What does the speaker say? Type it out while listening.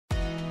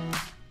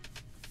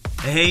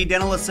Hey,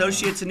 dental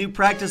associates and new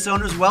practice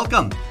owners,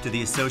 welcome to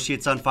the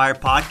Associates on Fire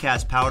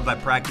podcast powered by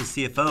Practice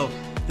CFO.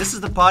 This is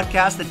the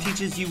podcast that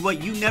teaches you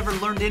what you never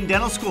learned in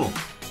dental school,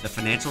 the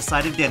financial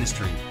side of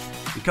dentistry.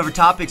 We cover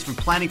topics from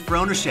planning for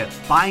ownership,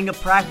 buying a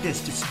practice,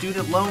 to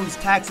student loans,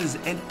 taxes,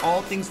 and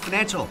all things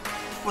financial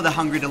for the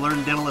hungry to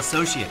learn dental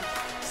associate.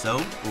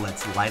 So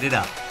let's light it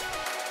up.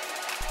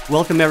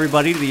 Welcome,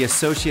 everybody, to the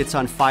Associates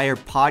on Fire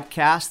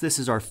podcast. This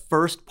is our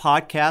first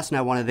podcast, and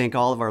I want to thank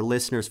all of our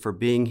listeners for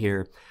being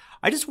here.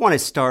 I just want to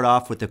start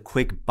off with a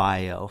quick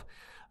bio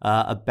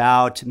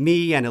about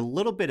me and a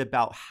little bit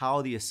about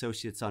how the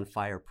Associates on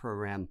Fire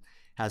program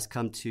has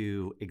come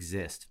to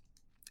exist.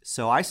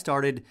 So I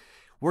started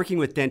working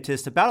with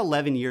dentists about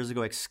 11 years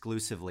ago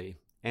exclusively,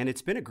 and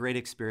it's been a great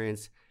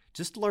experience.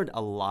 Just learned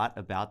a lot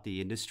about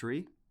the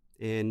industry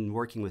in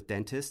working with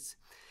dentists.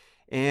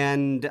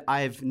 And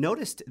I've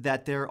noticed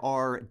that there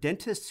are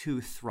dentists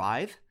who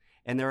thrive,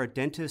 and there are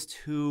dentists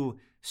who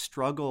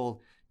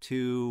struggle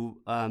to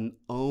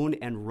own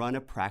and run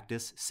a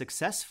practice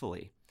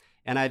successfully.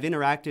 And I've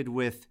interacted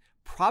with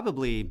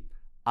probably,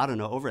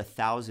 over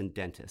 1,000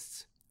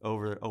 dentists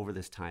over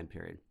this time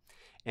period.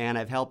 And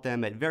I've helped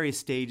them at various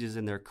stages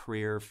in their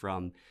career,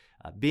 from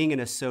being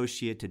an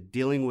associate to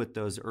dealing with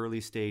those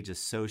early stage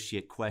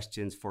associate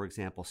questions, for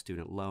example,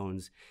 student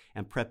loans,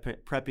 and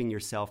prepping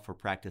yourself for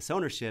practice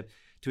ownership,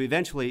 to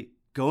eventually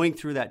going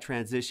through that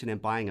transition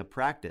and buying a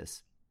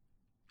practice.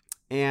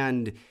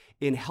 And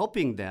in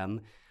helping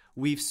them,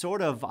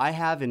 I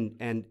have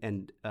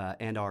and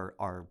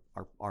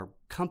our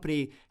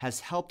company has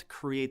helped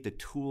create the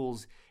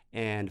tools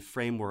and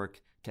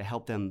framework to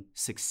help them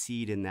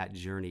succeed in that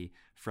journey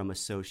from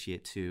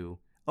associate to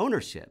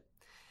ownership.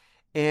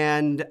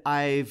 And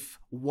I've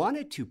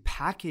wanted to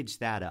package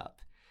that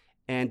up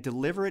and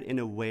deliver it in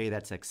a way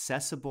that's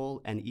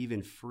accessible and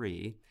even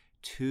free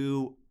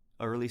to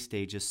early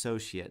stage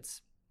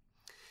associates.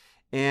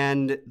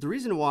 And the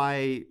reason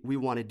why we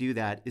want to do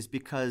that is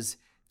because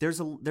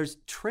there's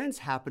trends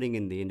happening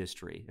in the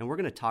industry, and we're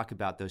going to talk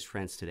about those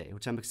trends today,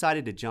 which I'm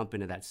excited to jump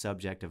into that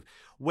subject of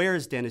where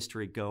is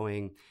dentistry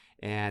going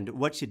and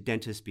what should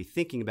dentists be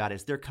thinking about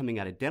as they're coming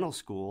out of dental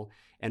school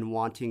and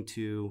wanting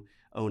to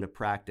own a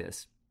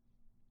practice.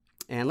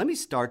 And let me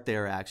start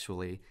there,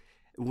 actually.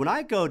 When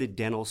I go to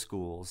dental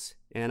schools,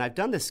 and I've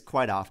done this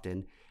quite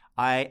often,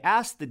 I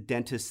ask the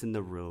dentists in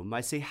the room,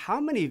 I say, how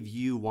many of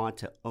you want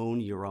to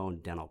own your own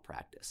dental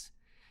practice?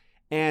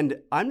 And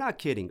I'm not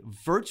kidding,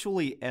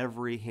 virtually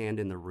every hand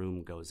in the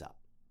room goes up,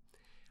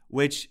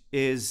 which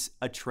is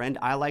a trend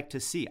I like to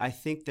see. I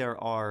think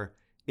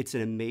it's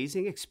an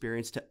amazing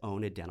experience to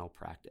own a dental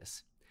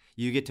practice.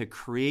 You get to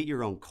create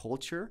your own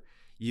culture.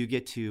 You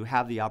get to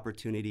have the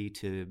opportunity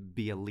to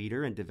be a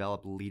leader and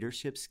develop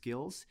leadership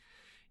skills.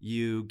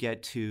 You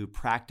get to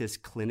practice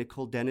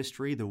clinical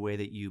dentistry the way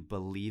that you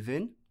believe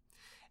in.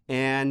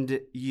 And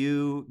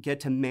you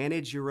get to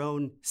manage your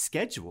own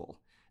schedule.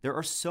 There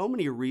are so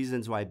many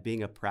reasons why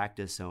being a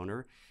practice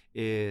owner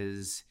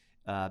is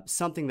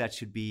something that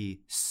should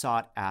be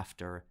sought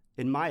after,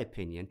 in my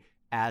opinion,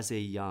 as a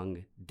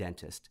young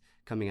dentist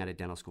coming out of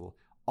dental school.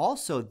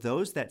 Also,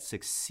 those that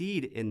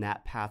succeed in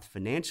that path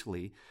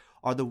financially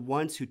are the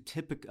ones who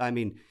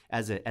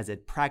as a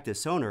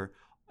practice owner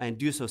and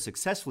do so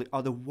successfully,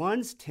 are the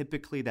ones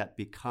typically that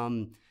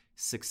become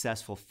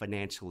successful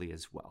financially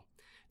as well.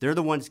 They're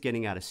the ones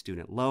getting out of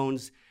student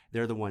loans.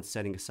 They're the ones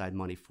setting aside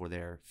money for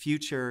their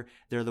future.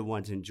 They're the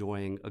ones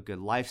enjoying a good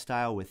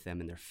lifestyle with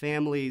them and their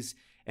families.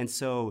 And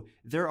so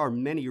there are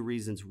many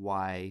reasons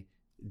why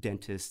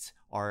dentists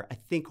are, I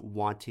think,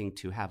 wanting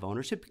to have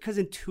ownership, because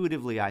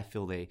intuitively I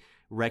feel they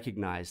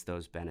recognize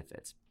those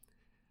benefits.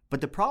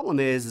 But the problem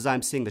is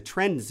I'm seeing the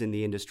trends in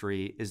the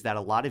industry is that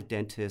a lot of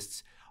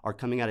dentists are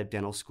coming out of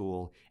dental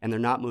school and they're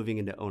not moving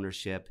into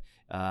ownership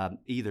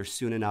either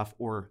soon enough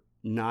or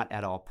not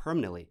at all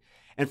permanently.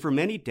 And for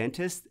many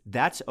dentists,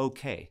 that's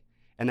okay.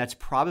 And that's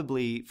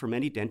probably, for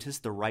many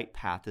dentists, the right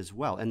path as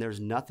well. And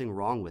there's nothing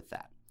wrong with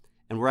that.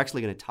 And we're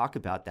actually going to talk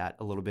about that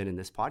a little bit in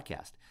this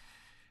podcast.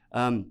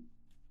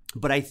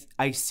 But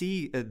I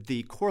see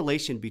the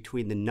correlation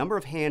between the number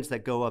of hands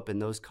that go up in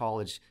those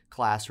college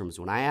classrooms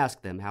when I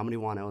ask them how many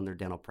want to own their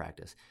dental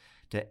practice,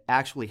 to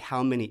actually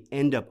how many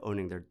end up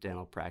owning their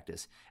dental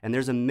practice. And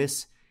there's a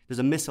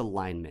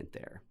misalignment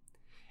there.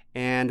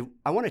 And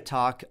I want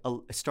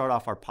to start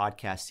off our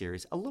podcast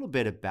series a little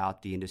bit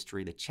about the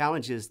industry, the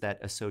challenges that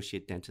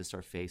associate dentists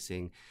are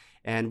facing,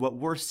 and what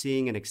we're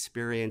seeing and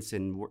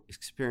experiencing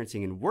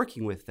and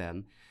working with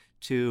them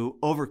to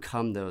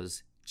overcome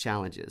those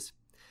challenges.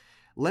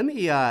 Let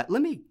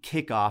me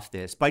kick off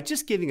this by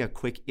just giving a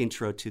quick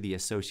intro to the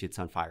Associates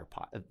on Fire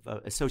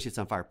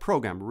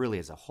program, really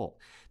as a whole.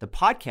 The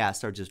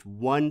podcasts are just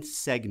one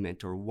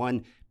segment or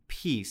one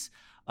piece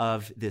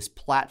of this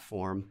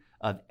platform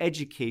of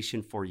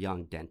education for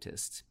young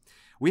dentists.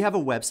 We have a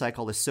website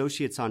called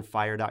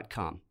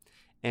associatesonfire.com,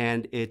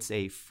 and it's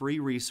a free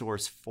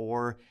resource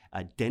for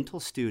dental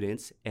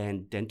students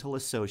and dental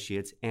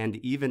associates and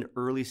even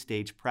early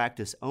stage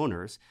practice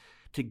owners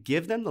to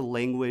give them the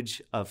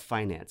language of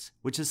finance,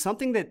 which is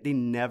something that they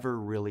never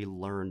really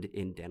learned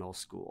in dental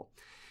school.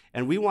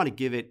 And we want to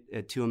give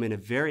it to them in a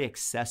very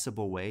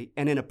accessible way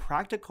and in a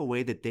practical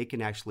way that they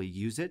can actually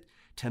use it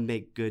to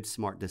make good,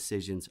 smart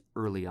decisions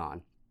early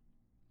on.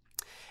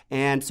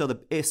 And so the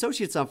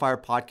Associates on Fire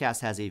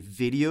podcast has a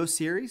video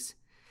series.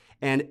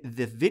 And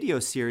the video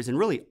series, and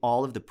really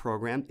all of the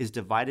program, is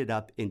divided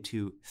up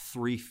into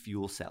 3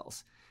 fuel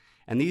cells.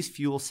 And these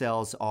fuel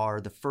cells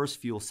are, the first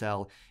fuel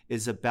cell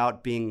is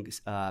about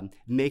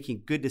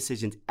making good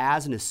decisions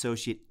as an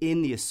associate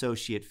in the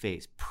associate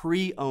phase,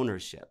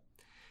 pre-ownership.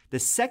 The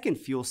second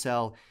fuel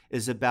cell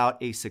is about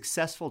a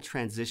successful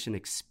transition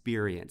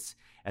experience.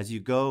 As you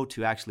go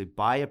to actually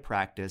buy a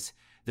practice,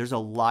 there's a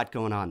lot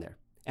going on there.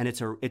 And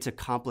it's a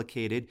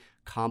complicated,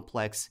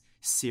 complex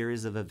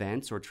series of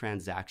events or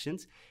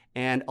transactions.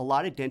 And a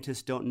lot of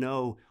dentists don't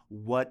know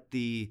what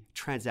the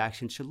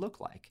transaction should look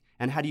like.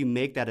 And how do you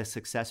make that a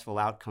successful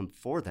outcome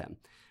for them?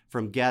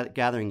 From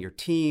gathering your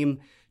team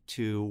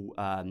to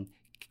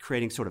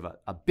creating sort of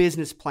a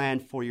business plan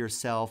for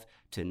yourself,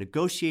 to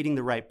negotiating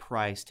the right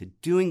price, to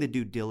doing the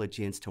due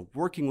diligence, to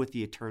working with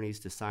the attorneys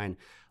to sign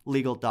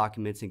legal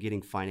documents and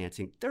getting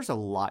financing. There's a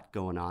lot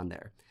going on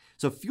there.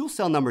 So fuel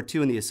cell number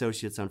 2 in the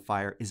Associates on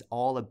Fire is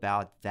all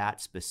about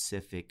that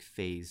specific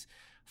phase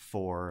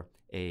for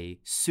a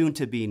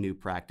soon-to-be new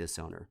practice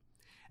owner.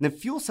 And then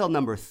fuel cell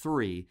number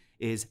 3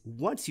 is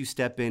once you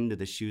step into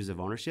the shoes of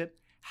ownership,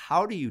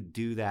 how do you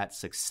do that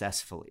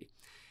successfully?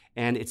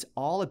 And it's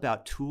all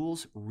about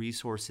tools,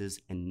 resources,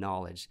 and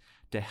knowledge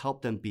to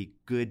help them be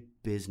good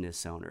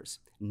business owners,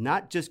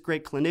 not just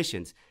great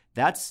clinicians.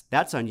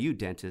 That's on you,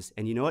 dentists.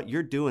 And you know what?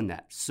 You're doing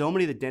that. So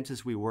many of the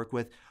dentists we work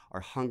with are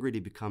hungry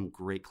to become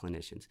great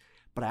clinicians.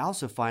 But I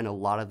also find a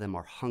lot of them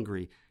are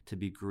hungry to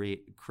be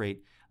great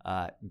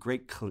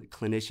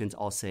clinicians,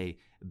 I'll say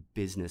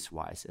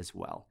business-wise as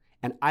well.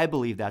 And I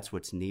believe that's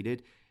what's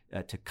needed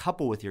to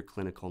couple with your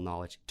clinical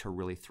knowledge to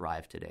really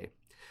thrive today.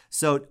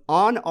 So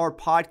on our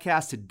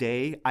podcast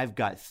today, I've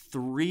got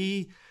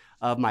 3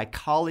 of my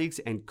colleagues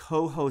and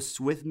co-hosts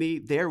with me.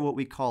 They're what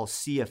we call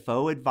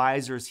CFO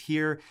advisors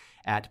here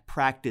at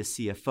Practice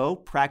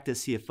CFO.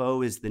 Practice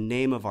CFO is the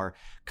name of our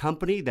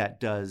company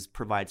that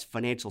provides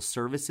financial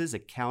services,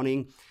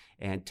 accounting,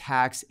 and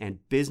tax and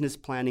business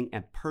planning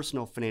and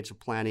personal financial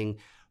planning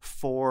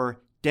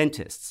for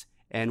dentists.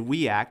 And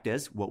we act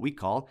as what we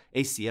call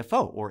a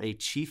CFO, or a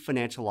chief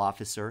financial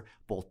officer,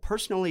 both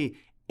personally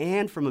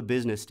and from a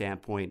business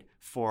standpoint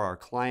for our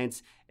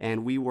clients.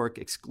 And we work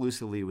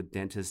exclusively with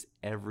dentists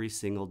every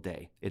single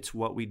day. It's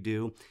what we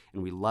do,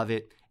 and we love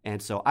it.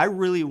 And so I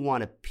really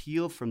want to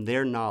peel from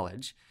their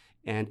knowledge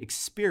and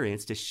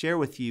experience to share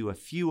with you a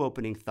few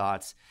opening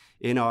thoughts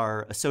in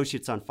our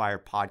Associates on Fire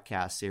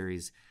podcast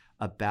series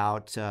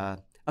about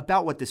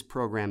what this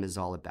program is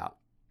all about.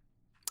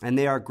 And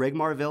they are Greg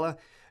Maravilla,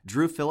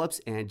 Drew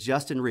Phillips, and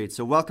Justin Reed.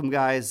 So welcome,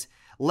 guys.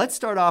 Let's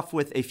start off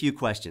with a few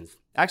questions.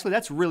 Actually,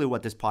 that's really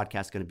what this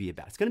podcast is going to be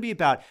about. It's going to be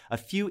about a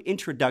few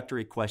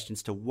introductory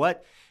questions to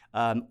what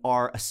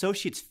are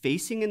associates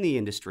facing in the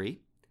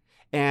industry,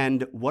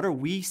 and what are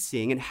we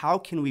seeing, and how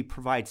can we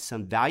provide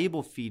some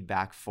valuable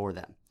feedback for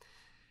them.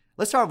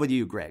 Let's start with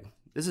you, Greg.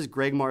 This is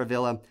Greg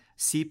Maravilla,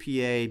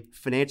 CPA,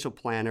 financial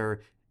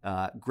planner.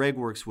 Greg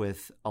works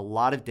with a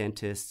lot of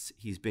dentists.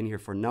 He's been here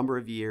for a number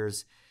of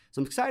years. So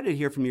I'm excited to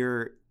hear from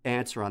your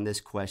answer on this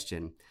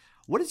question.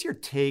 What is your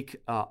take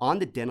on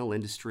the dental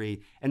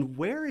industry, and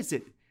where is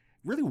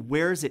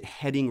it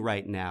heading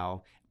right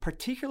now,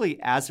 particularly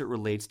as it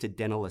relates to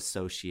dental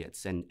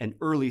associates and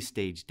early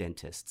stage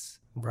dentists?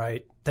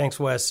 Right. Thanks,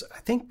 Wes. I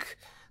think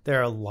there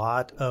are a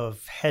lot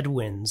of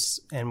headwinds,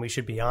 and we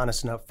should be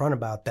honest and upfront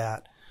about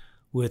that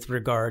with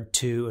regard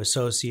to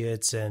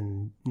associates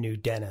and new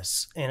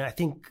dentists. And I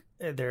think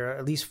there are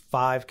at least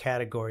 5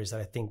 categories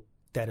that I think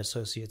that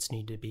associates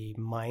need to be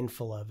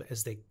mindful of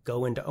as they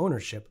go into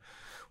ownership.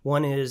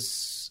 One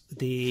is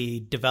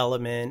the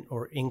development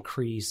or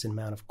increase in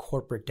amount of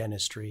corporate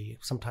dentistry,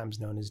 sometimes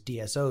known as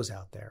DSOs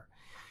out there.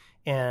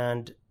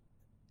 And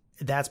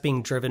that's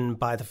being driven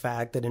by the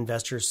fact that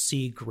investors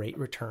see great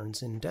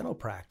returns in dental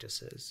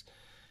practices.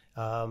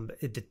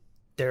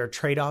 There are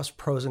trade-offs,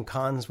 pros and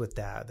cons with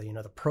that.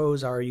 The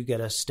pros are you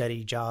get a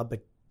steady job,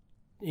 but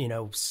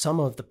some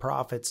of the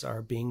profits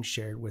are being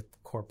shared with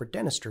corporate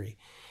dentistry.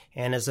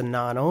 And as a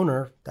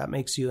non-owner, that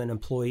makes you an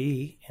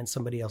employee and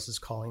somebody else is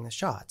calling the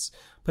shots.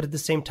 But at the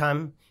same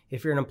time,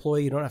 if you're an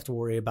employee, you don't have to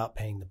worry about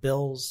paying the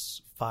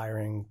bills,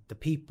 firing the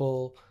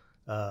people,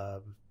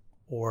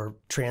 or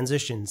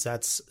transitions.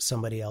 That's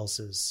somebody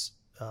else's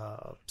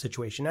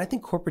situation. I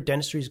think corporate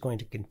dentistry is going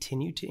to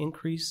continue to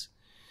increase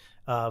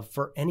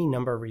for any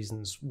number of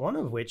reasons, one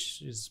of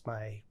which is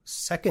my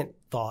second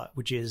thought,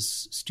 which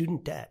is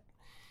student debt.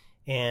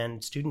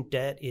 And student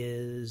debt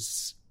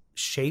is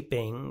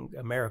shaping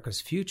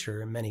America's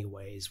future in many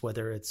ways,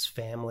 whether it's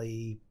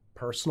family,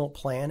 personal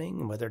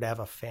planning, whether to have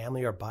a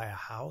family or buy a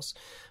house,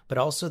 but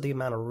also the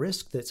amount of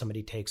risk that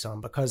somebody takes on.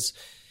 Because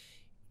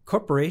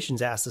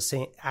corporations act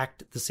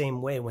the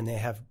same way when they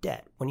have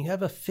debt. When you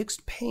have a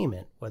fixed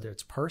payment, whether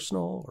it's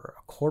personal or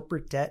a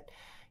corporate debt,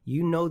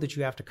 you know that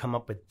you have to come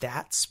up with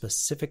that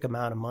specific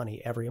amount of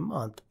money every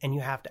month, and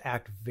you have to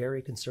act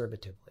very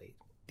conservatively.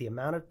 The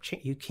amount of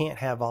you can't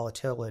have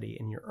volatility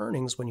in your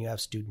earnings when you have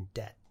student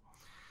debt.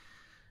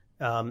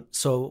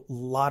 So a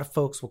lot of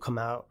folks will come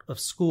out of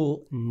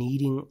school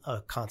needing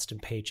a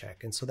constant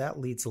paycheck, and so that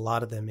leads a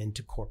lot of them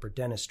into corporate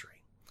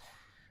dentistry.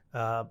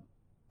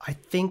 I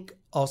think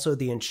also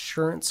the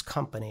insurance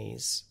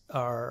companies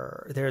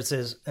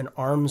there's an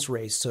arms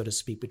race, so to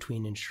speak,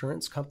 between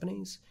insurance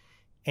companies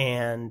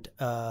and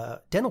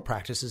dental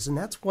practices. And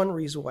that's one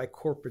reason why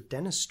corporate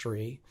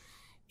dentistry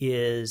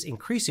is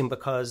increasing,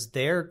 because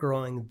they're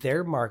growing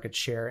their market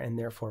share and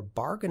therefore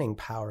bargaining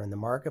power in the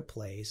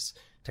marketplace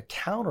to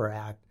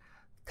counteract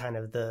kind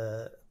of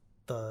the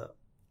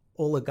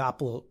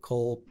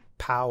oligopolical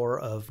power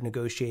of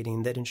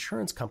negotiating that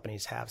insurance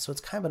companies have. So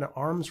it's kind of an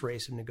arms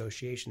race of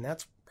negotiation.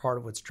 That's part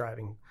of what's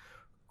driving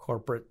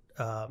corporate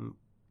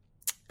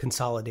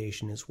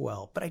consolidation as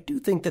well. But I do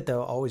think that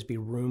there'll always be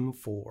room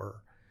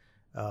for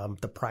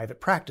the private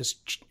practice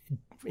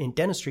in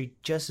dentistry,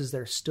 just as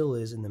there still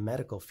is in the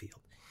medical field.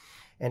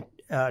 And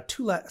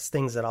two last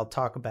things that I'll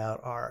talk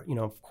about are,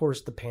 of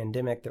course, the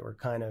pandemic that we're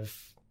kind of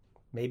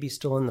maybe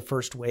still in the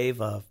first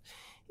wave of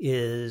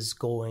is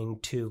going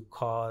to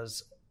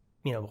cause,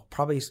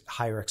 probably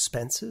higher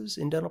expenses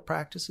in dental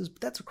practices, but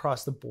that's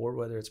across the board,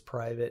 whether it's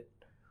private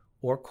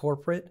or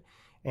corporate.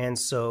 And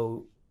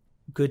so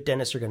good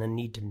dentists are going to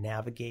need to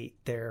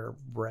navigate their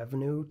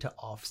revenue to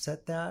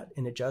offset that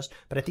and adjust.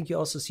 But I think you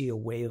also see a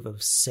wave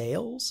of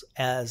sales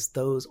as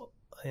those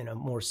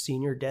more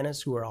senior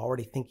dentists who are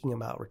already thinking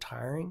about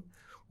retiring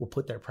will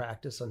put their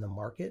practice on the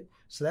market.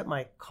 So that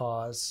might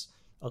cause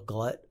a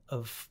glut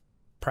of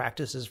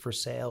practices for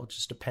sale. It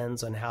just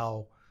depends on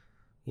how,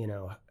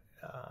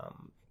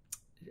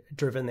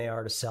 driven they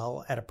are to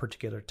sell at a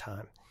particular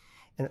time.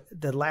 And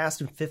the last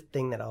and fifth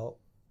thing that I'll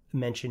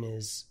mention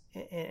is,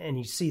 and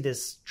you see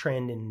this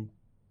trend in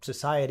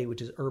society,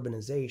 which is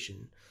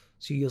urbanization.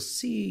 So you'll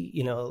see,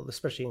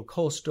 especially in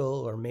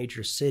coastal or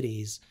major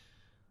cities,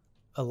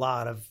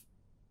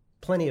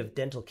 plenty of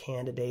dental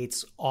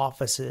candidates,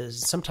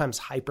 offices, sometimes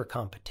hyper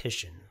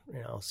competition,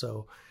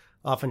 so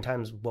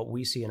oftentimes what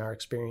we see in our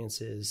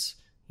experience is,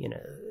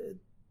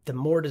 the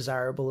more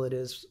desirable it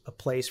is a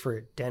place for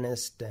a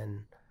dentist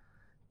and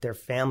their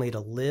family to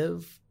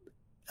live,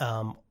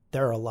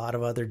 there are a lot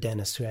of other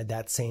dentists who had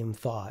that same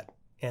thought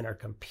and are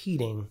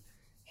competing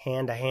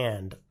hand to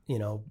hand,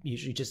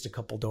 usually just a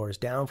couple doors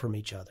down from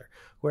each other.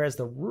 Whereas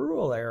the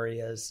rural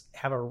areas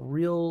have a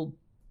real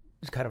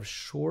kind of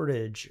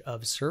shortage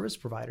of service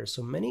providers.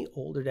 So many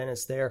older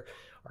dentists there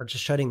are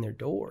just shutting their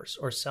doors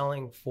or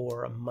selling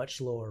for a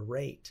much lower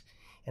rate.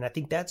 And I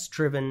think that's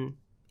driven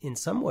in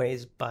some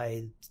ways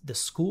by the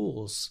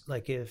schools.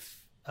 Like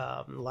if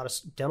a lot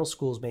of dental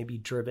schools may be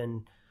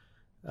driven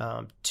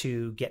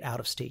to get out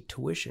of state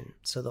tuition.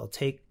 So they'll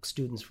take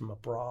students from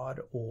abroad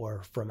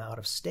or from out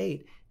of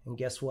state. And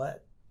guess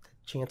what?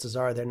 Chances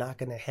are they're not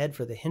going to head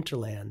for the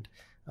hinterland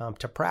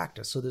to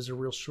practice. So there's a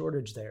real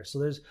shortage there. So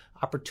there's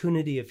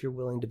opportunity if you're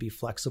willing to be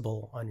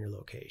flexible on your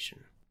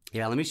location.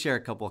 Yeah, let me share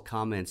a couple of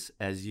comments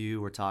as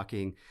you were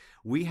talking.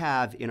 We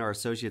have in our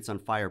Associates on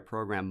Fire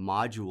program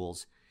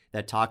modules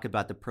that talk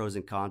about the pros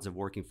and cons of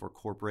working for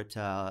corporate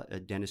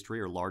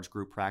dentistry or large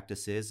group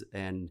practices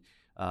and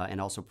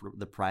also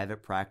the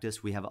private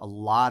practice. We have a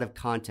lot of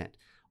content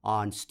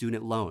on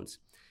student loans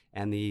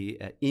and the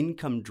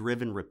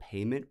income-driven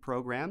repayment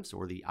programs,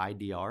 or the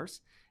IDRs,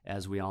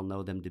 as we all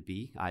know them to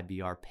be,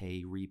 IBR,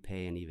 pay,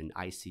 repay, and even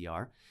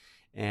ICR.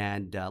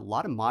 And a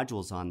lot of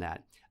modules on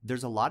that.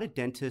 There's a lot of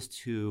dentists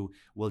who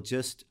will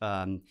just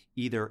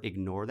either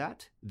ignore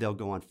that. They'll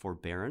go on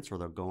forbearance or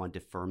they'll go on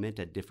deferment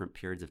at different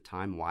periods of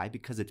time. Why?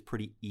 Because it's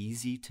pretty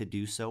easy to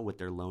do so with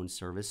their loan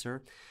servicer.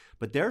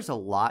 But there's a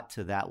lot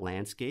to that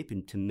landscape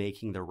and to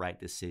making the right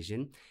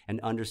decision and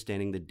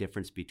understanding the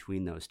difference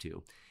between those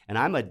two. And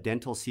I'm a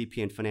dental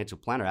CPA and financial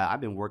planner. I've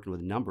been working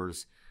with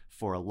numbers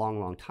for a long,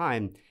 long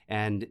time.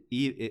 And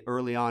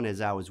early on, as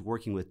I was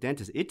working with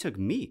dentists, it took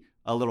me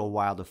a little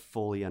while to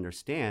fully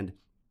understand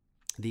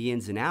the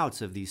ins and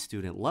outs of these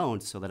student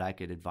loans so that I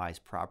could advise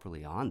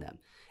properly on them.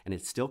 And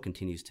it still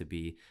continues to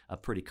be a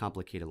pretty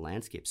complicated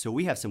landscape. So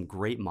we have some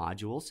great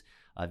modules,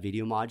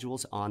 video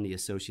modules on the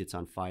Associates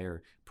on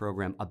Fire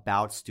program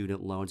about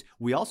student loans.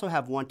 We also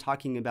have one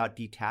talking about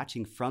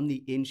detaching from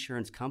the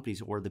insurance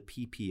companies or the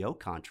PPO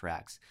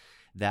contracts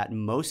that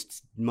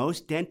most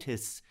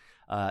dentists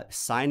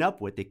sign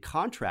up with. They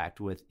contract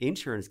with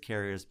insurance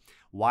carriers.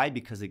 Why?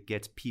 Because it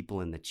gets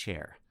people in the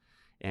chair.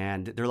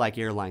 And they're like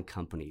airline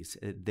companies.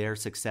 Their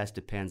success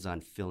depends on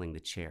filling the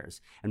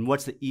chairs. And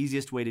what's the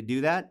easiest way to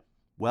do that?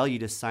 Well, you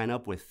just sign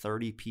up with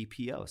 30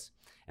 PPOs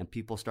and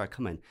people start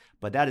coming.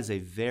 But that is a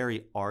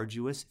very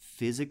arduous,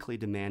 physically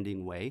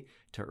demanding way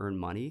to earn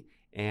money.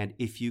 And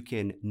if you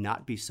can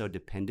not be so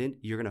dependent,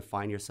 you're going to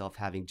find yourself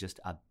having just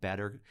a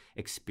better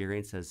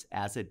experience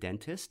as a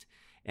dentist,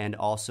 and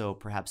also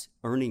perhaps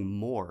earning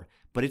more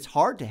But it's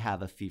hard to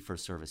have a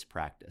fee-for-service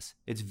practice.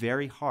 It's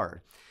very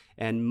hard.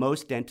 And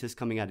most dentists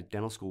coming out of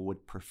dental school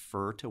would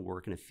prefer to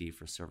work in a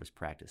fee-for-service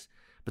practice.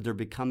 But they're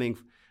becoming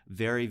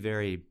very,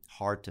 very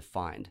hard to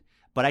find.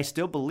 But I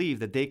still believe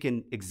that they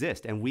can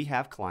exist. And we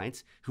have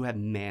clients who have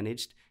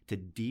managed to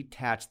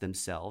detach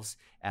themselves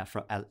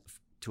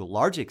to a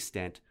large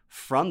extent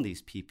from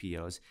these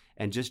PPOs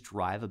and just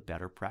drive a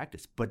better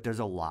practice. But there's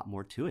a lot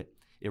more to it.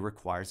 It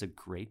requires a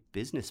great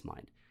business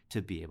mind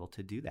to be able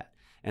to do that.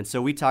 And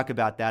so we talk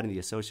about that in the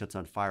Associates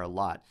on Fire a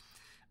lot.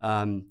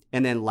 And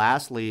then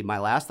lastly, my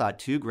last thought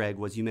too, Greg,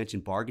 was you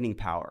mentioned bargaining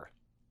power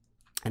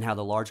and how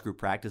the large group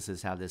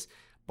practices have this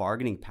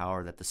bargaining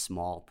power that the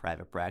small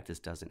private practice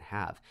doesn't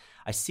have.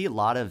 I see a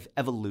lot of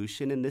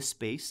evolution in this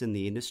space in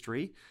the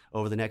industry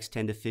over the next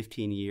 10 to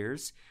 15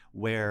 years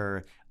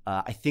where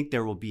I think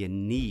there will be a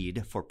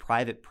need for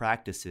private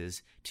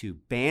practices to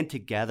band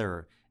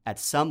together at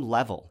some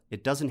level.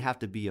 It doesn't have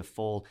to be a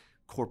full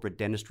corporate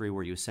dentistry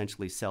where you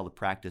essentially sell the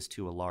practice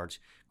to a large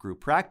group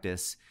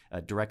practice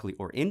directly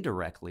or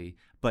indirectly,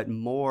 but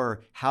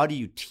more how do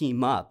you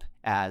team up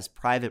as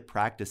private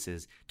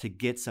practices to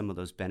get some of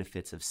those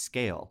benefits of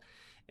scale?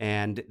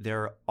 And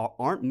there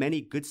aren't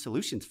many good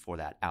solutions for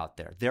that out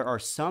there. There are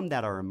some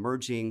that are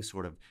emerging,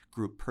 sort of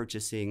group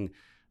purchasing,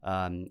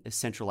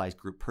 centralized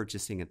group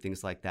purchasing and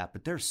things like that.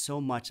 But there's so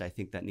much I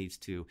think that needs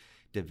to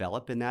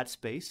develop in that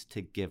space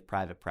to give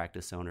private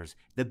practice owners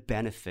the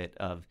benefit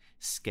of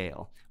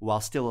scale while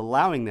still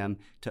allowing them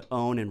to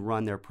own and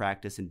run their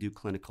practice and do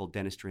clinical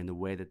dentistry in the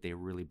way that they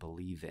really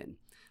believe in.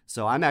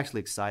 So I'm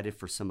actually excited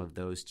for some of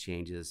those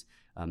changes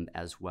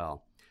as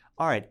well.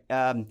 All right.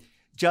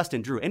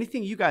 Justin, Drew,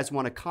 anything you guys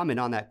want to comment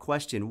on that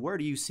question? Where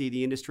do you see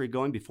the industry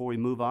going before we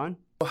move on?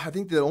 I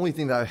think the only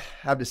thing that I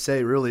have to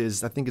say really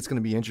is I think it's going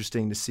to be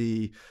interesting to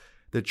see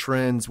the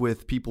trends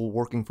with people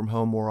working from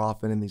home more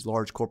often and these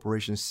large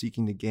corporations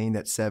seeking to gain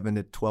that 7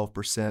 to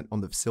 12%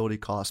 on the facility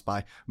cost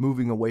by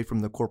moving away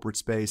from the corporate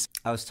space.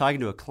 I was talking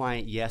to a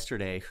client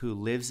yesterday who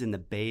lives in the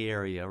Bay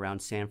Area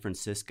around San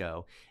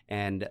Francisco,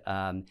 and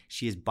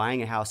she is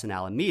buying a house in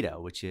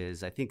Alameda, which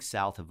is, I think,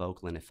 south of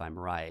Oakland, if I'm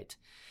right.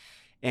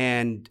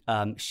 And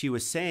she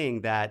was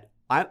saying that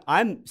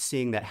I'm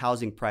seeing that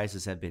housing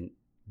prices have been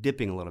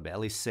dipping a little bit, at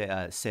least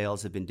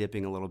sales have been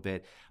dipping a little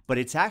bit, but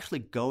it's actually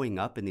going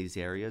up in these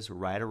areas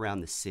right around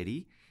the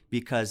city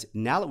because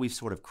now that we've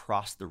sort of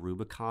crossed the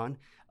Rubicon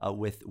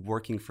with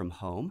working from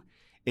home,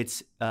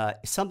 it's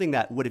something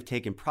that would have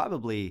taken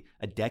probably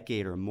a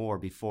decade or more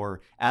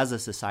before, as a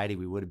society,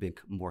 we would have been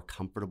more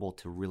comfortable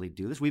to really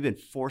do this. We've been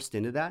forced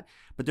into that,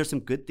 but there's some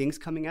good things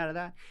coming out of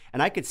that.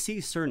 And I could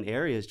see certain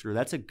areas, Drew,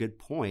 that's a good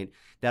point,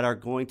 that are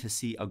going to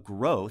see a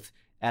growth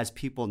as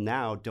people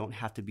now don't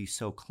have to be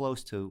so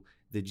close to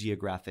the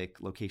geographic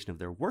location of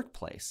their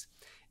workplace.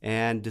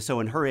 And so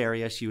in her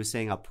area, she was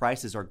saying how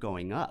prices are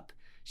going up.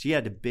 She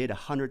had to bid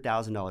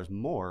 $100,000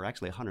 more,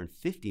 actually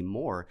 $150,000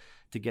 more,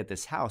 to get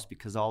this house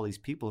because all these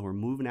people who were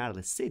moving out of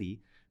the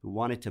city who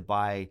wanted to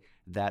buy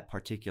that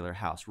particular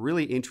house.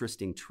 Really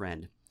interesting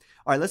trend.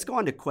 All right, let's go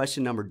on to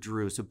question number,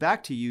 Drew. So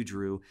back to you,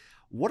 Drew.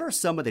 What are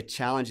some of the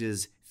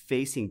challenges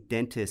facing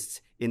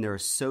dentists in their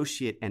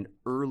associate and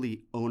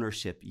early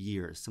ownership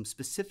years? Some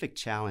specific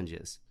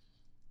challenges.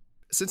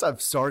 Since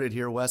I've started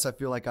here, Wes, I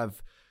feel like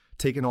I've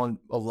taken on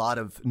a lot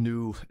of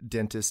new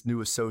dentists, new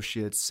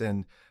associates,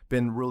 and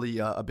been really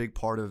a big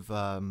part of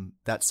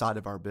that side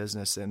of our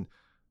business. And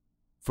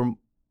from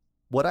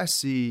what I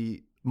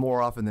see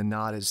more often than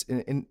not is,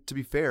 and to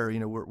be fair, you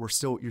know, we're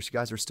still, you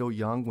guys are still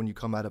young when you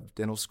come out of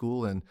dental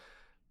school, and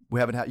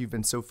you've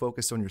been so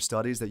focused on your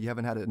studies that you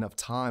haven't had enough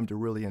time to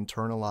really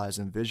internalize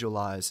and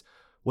visualize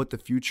what the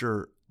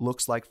future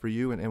looks like for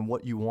you and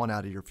what you want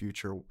out of your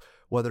future,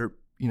 whether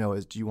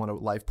do you want a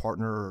life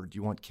partner or do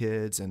you want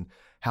kids, and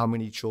how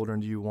many children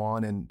do you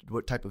want, and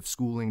what type of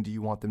schooling do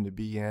you want them to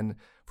be in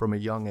from a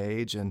young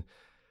age? And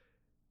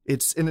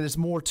there's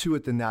more to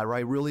it than that,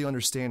 right? Really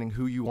understanding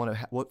who you want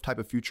to, what type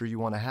of future you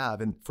want to have.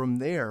 And from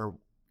there,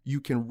 you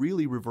can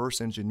really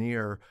reverse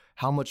engineer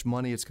how much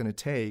money it's going to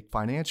take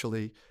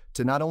financially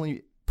to not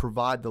only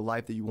provide the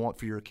life that you want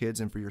for your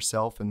kids and for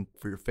yourself and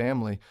for your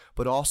family,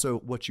 but also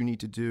what you need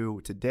to do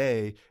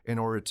today in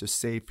order to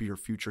save for your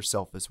future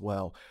self as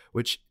well,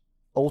 which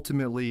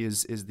ultimately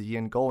is the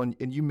end goal.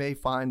 And you may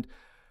find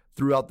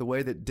throughout the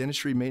way that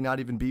dentistry may not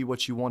even be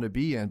what you want to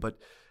be in, but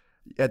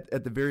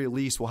at the very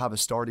least, we'll have a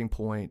starting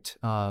point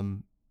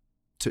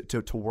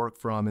to work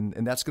from.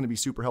 And that's going to be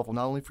super helpful,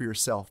 not only for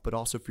yourself, but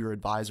also for your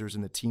advisors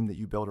and the team that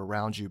you build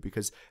around you,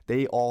 because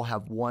they all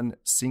have one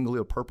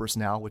singular purpose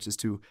now, which is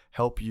to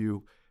help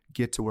you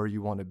get to where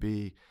you want to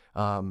be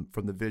from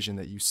the vision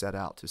that you set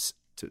out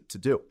to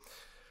do.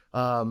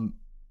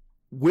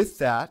 With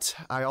that,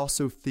 I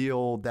also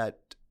feel that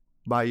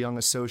my young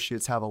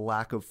associates have a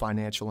lack of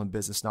financial and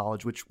business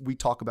knowledge, which we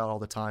talk about all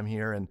the time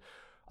here. And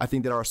I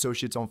think that our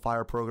Associates on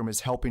Fire program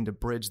is helping to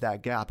bridge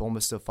that gap,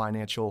 almost a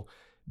financial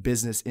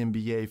business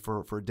MBA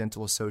for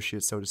dental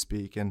associates, so to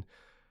speak. And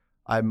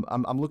I'm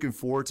looking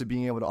forward to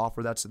being able to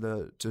offer that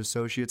to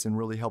associates and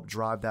really help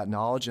drive that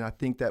knowledge. And I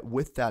think that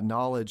with that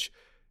knowledge,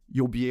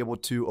 you'll be able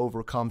to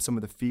overcome some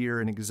of the fear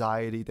and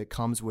anxiety that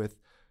comes with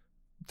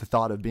the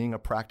thought of being a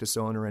practice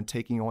owner and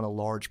taking on a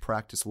large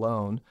practice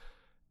loan,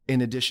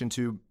 in addition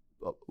to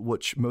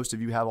which most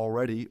of you have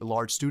already,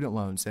 large student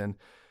loans. And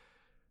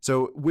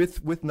so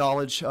with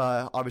knowledge,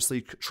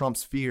 obviously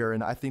trumps fear.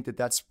 And I think that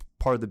that's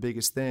part of the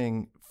biggest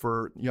thing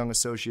for young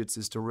associates,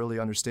 is to really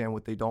understand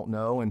what they don't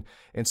know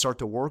and start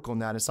to work on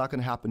that. It's not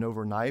going to happen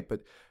overnight,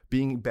 but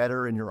being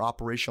better in your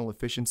operational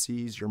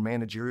efficiencies, your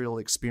managerial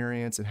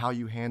experience, and how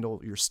you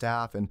handle your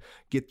staff and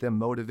get them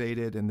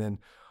motivated, and then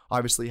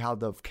obviously how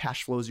the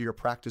cash flows of your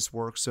practice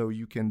work, so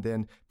you can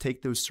then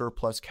take those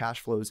surplus cash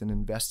flows and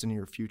invest in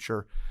your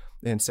future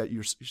and set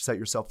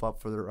yourself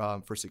up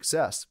for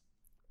success.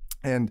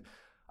 And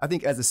I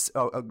think as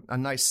a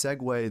nice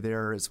segue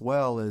there as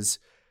well is,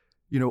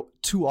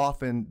 too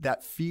often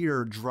that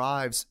fear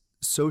drives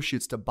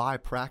associates to buy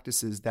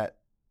practices that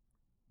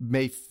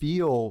may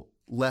feel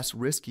less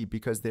risky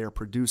because they are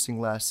producing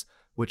less,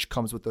 which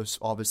comes with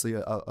obviously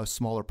a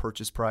smaller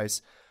purchase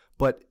price,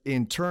 but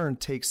in turn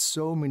takes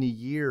so many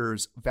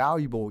years,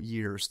 valuable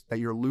years, that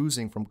you're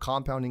losing from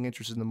compounding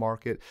interest in the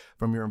market,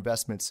 from your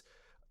investments,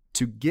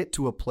 to get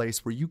to a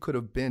place where you could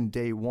have been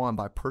day one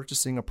by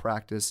purchasing a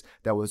practice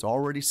that was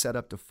already set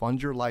up to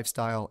fund your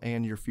lifestyle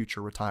and your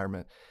future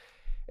retirement.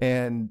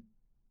 And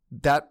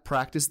that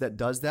practice that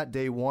does that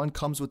day one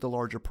comes with a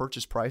larger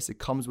purchase price. It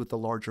comes with a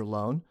larger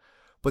loan.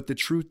 But the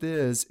truth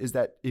is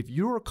that if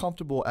you are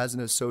comfortable as an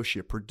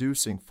associate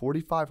producing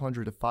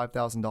 $4,500 to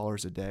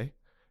 $5,000 a day,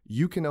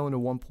 you can own a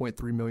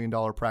 $1.3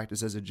 million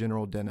practice as a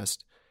general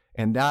dentist.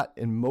 And that,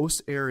 in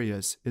most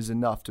areas, is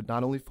enough to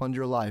not only fund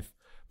your life,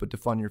 but to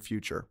fund your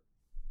future.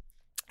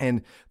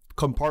 And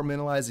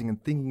compartmentalizing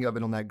and thinking of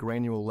it on that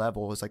granular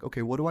level is like,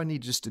 okay, what do I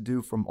need just to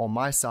do from on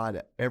my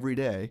side every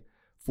day?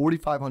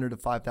 $4,500 to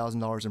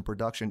 $5,000 in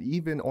production,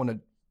 even on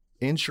an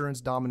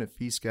insurance dominant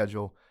fee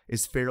schedule,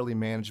 is fairly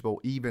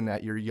manageable, even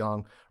at your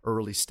young,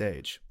 early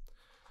stage.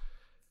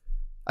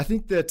 I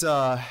think that,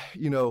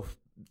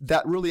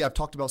 that really, I've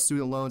talked about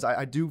student loans.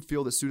 I do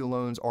feel that student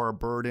loans are a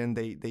burden.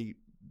 They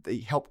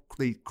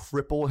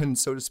cripple, and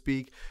so to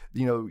speak,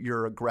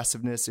 your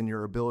aggressiveness and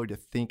your ability to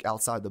think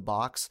outside the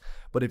box.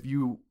 But if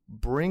you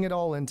bring it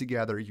all in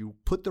together, you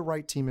put the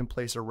right team in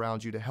place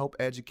around you to help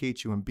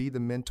educate you and be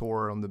the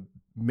mentor on the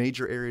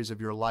major areas of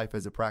your life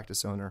as a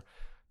practice owner,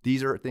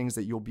 these are things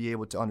that you'll be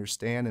able to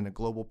understand in a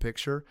global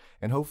picture,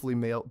 and hopefully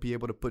be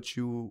able to put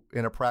you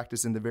in a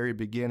practice in the very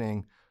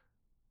beginning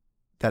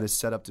that is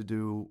set up to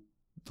do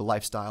the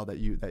lifestyle that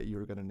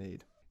you're going to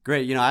need.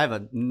 Great. I have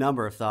a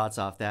number of thoughts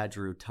off that,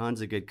 Drew. Tons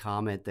of good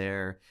comment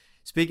there.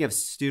 Speaking of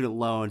student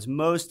loans,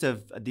 most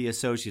of the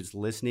associates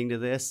listening to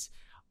this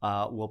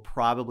will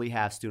probably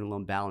have student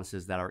loan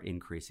balances that are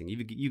increasing.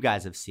 You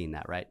guys have seen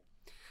that, right?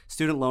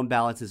 Student loan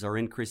balances are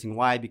increasing.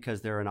 Why?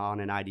 Because they're on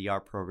an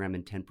IDR program,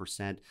 and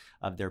 10%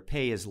 of their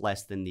pay is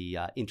less than the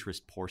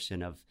interest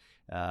portion of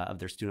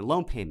their student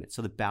loan payment.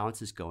 So the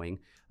balance is going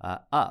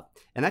up.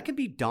 And that can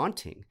be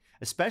daunting,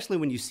 especially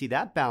when you see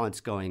that balance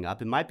going up.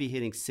 It might be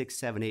hitting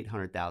 $600,000,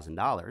 $700,000,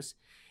 $800,000.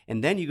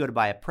 And then you go to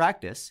buy a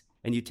practice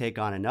and you take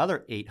on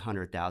another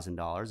 $800,000,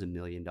 $1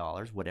 million,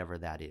 whatever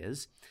that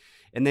is.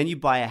 And then you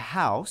buy a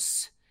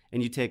house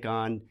and you take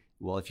on,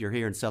 well, if you're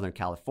here in Southern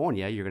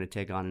California, you're going to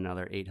take on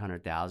another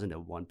 $800,000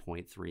 to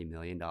 $1.3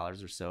 million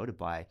or so to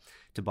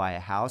buy a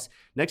house.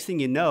 Next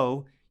thing you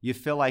know, you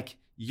feel like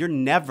you're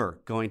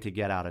never going to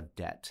get out of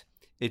debt.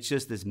 It's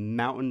just this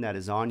mountain that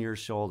is on your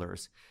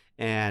shoulders.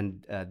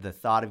 And the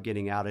thought of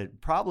getting out of it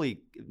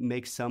probably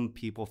makes some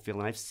people feel,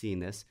 and I've seen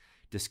this,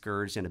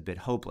 discouraged and a bit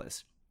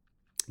hopeless.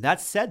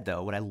 That said,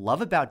 though, what I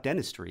love about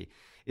dentistry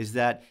is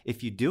that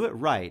if you do it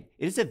right,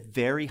 it is a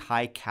very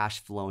high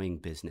cash flowing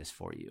business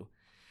for you.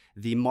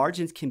 The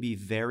margins can be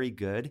very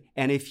good.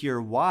 And if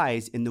you're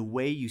wise in the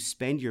way you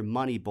spend your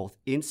money, both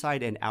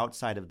inside and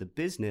outside of the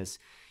business,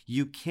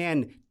 you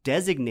can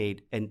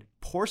designate a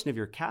portion of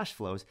your cash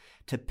flows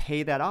to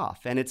pay that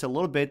off. And it's a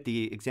little bit,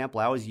 the example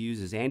I always use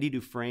is Andy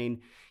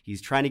Dufresne.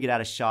 He's trying to get out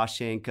of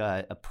Shawshank,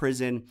 a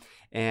prison.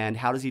 And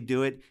how does he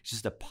do it? It's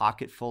just a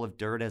pocket full of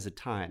dirt at a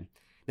time.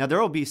 Now,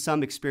 there will be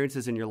some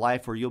experiences in your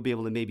life where you'll be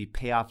able to maybe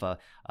pay off a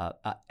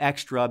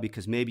extra,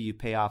 because maybe you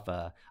pay off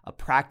a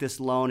practice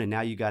loan and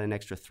now you got an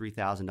extra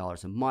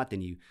 $3,000 a month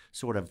and you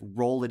sort of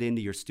roll it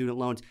into your student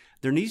loans.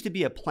 There needs to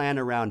be a plan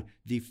around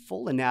the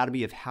full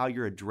anatomy of how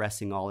you're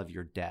addressing all of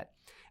your debt.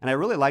 And I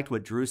really liked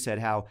what Drew said,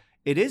 how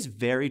it is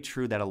very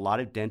true that a lot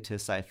of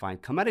dentists I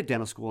find come out of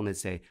dental school and they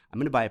say, I'm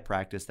going to buy a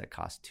practice that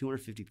costs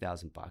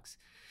 $250,000.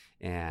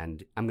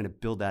 And I'm going to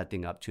build that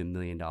thing up to $1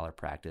 million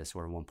practice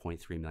or a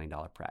 $1.3 million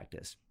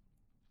practice.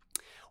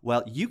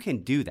 Well, you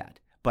can do that.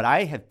 But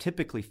I have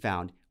typically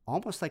found,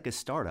 almost like a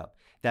startup,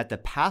 that the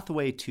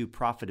pathway to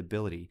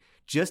profitability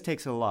just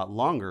takes a lot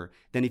longer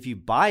than if you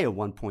buy a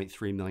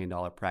 $1.3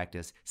 million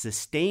practice,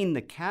 sustain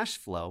the cash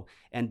flow,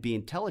 and be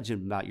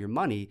intelligent about your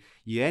money.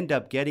 You end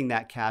up getting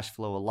that cash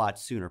flow a lot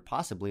sooner,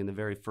 possibly in the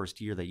very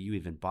first year that you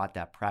even bought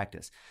that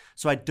practice.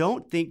 So I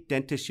don't think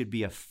dentists should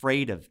be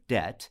afraid of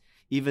debt.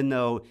 even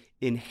though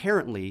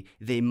inherently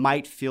they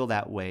might feel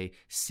that way,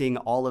 seeing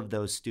all of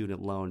those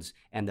student loans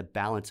and the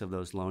balance of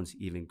those loans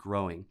even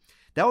growing.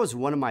 That was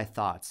one of my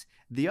thoughts.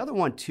 The other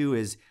one too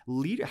is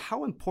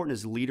how important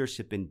is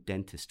leadership in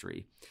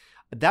dentistry?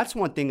 That's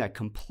one thing I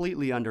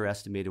completely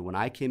underestimated when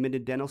I came into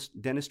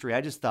dentistry.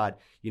 I just thought,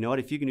 you know what,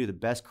 if you can do the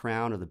best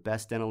crown or the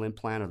best dental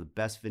implant or the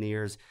best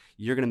veneers,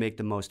 you're going to make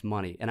the most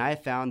money. And I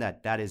found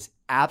that that is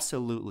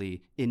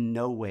absolutely in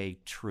no way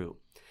true.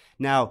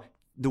 Now,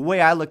 the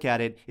way I look at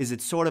it is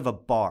it's sort of a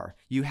bar.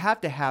 You have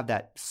to have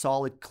that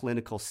solid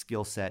clinical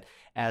skill set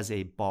as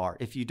a bar.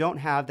 If you don't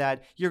have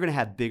that, you're going to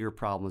have bigger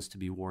problems to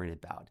be worried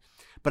about.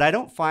 But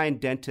I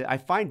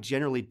find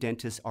generally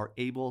dentists are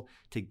able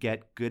to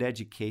get good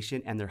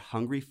education and they're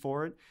hungry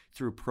for it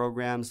through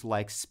programs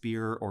like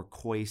SPEAR or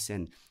COIS.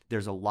 And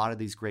there's a lot of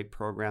these great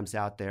programs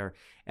out there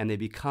and they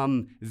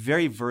become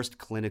very versed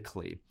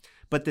clinically.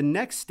 But the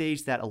next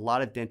stage that a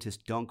lot of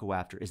dentists don't go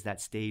after is that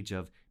stage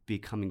of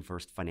becoming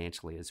versed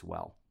financially as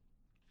well.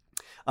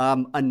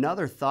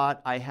 Another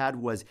thought I had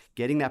was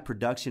getting that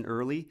production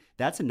early.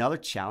 That's another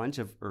challenge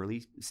of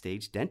early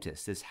stage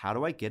dentists is how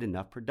do I get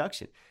enough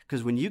production?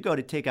 Because when you go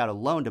to take out a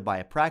loan to buy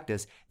a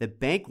practice, the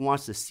bank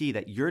wants to see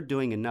that you're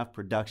doing enough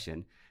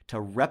production to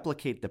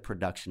replicate the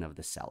production of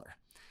the seller.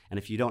 And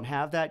if you don't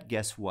have that,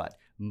 guess what?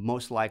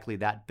 Most likely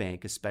that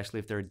bank, especially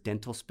if they're a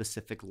dental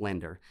specific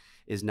lender,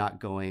 is not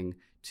going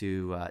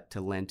to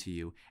lend to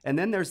you. And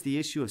then there's the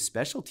issue of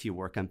specialty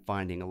work. I'm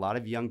finding a lot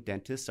of young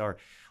dentists or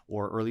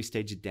early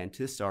stage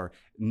dentists are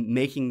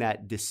making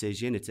that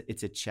decision.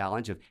 It's a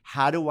challenge of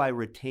how do I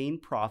retain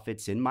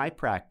profits in my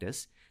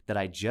practice that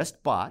I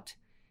just bought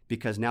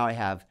because now I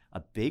have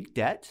a big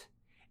debt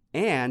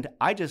and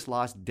I just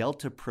lost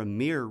Delta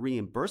Premier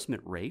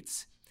reimbursement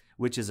rates,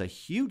 which is a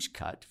huge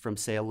cut from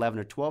say $1,100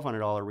 or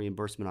 $1,200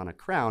 reimbursement on a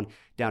crown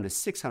down to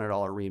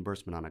 $600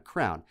 reimbursement on a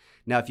crown.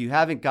 Now, if you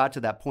haven't got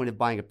to that point of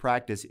buying a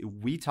practice,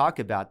 we talk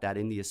about that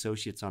in the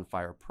Associates on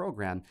Fire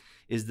program,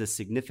 is the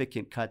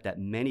significant cut that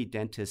many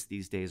dentists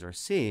these days are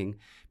seeing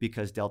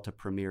because Delta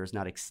Premier is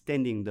not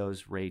extending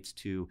those rates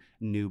to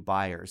new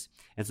buyers.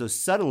 And so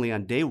suddenly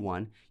on day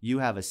one, you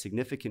have a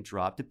significant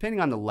drop,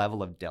 depending on the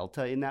level of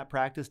Delta in that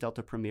practice,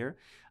 Delta Premier,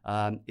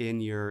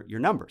 in your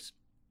numbers.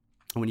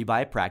 When you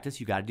buy a practice,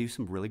 you got to do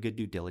some really good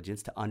due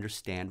diligence to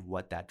understand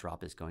what that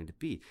drop is going to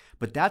be.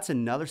 But that's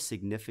another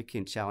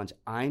significant challenge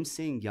I'm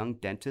seeing young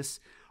dentists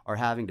are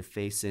having to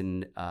face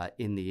in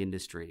the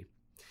industry.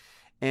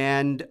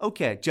 And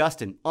okay,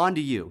 Justin, on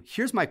to you.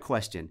 Here's my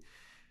question.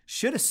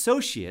 Should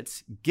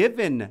associates,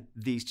 given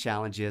these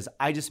challenges,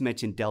 I just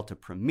mentioned Delta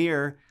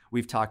Premier,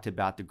 we've talked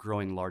about the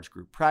growing large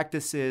group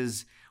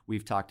practices,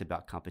 we've talked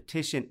about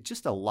competition,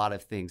 just a lot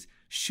of things.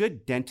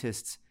 Should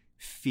dentists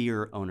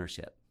fear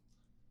ownership?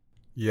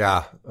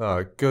 Yeah,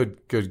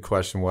 good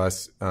question,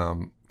 Wes.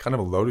 Kind of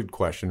a loaded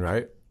question,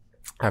 right?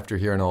 After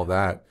hearing all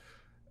that,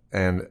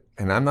 and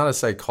I'm not a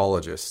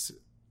psychologist,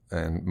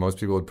 and most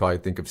people would probably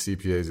think of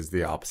CPAs as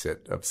the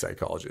opposite of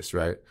psychologists,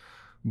 right?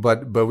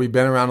 But we've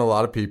been around a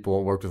lot of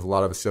people, worked with a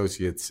lot of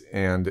associates,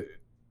 and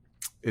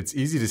it's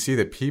easy to see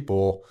that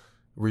people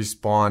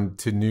respond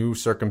to new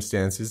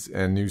circumstances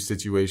and new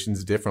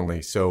situations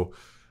differently. So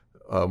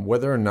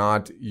whether or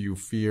not you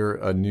fear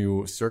a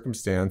new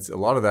circumstance, a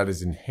lot of that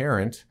is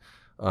inherent.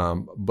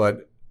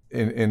 But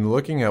in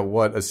looking at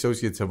what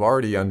associates have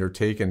already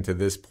undertaken to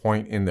this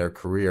point in their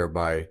career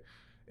by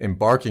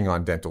embarking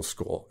on dental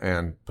school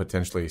and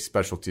potentially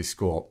specialty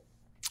school,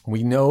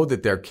 we know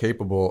that they're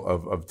capable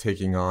of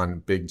taking on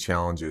big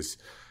challenges.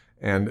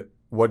 And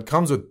what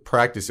comes with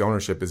practice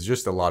ownership is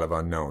just a lot of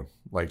unknown,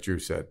 like Drew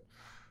said.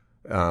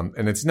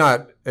 And it's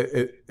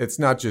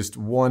not just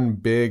one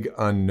big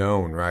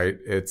unknown, right?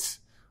 It's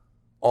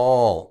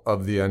all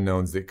of the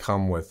unknowns that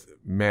come with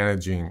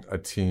managing a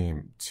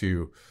team,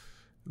 to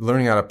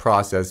learning how to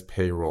process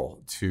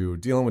payroll, to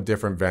dealing with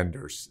different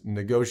vendors,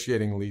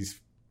 negotiating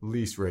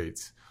lease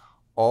rates,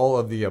 all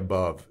of the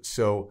above.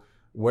 So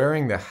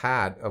wearing the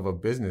hat of a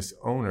business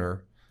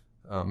owner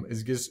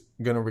is just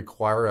going to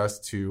require us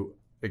to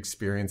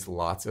experience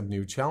lots of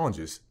new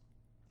challenges.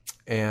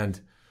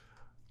 And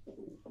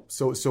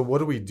so what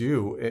do we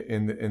do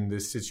in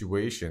this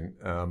situation?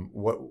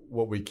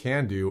 What we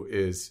can do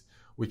is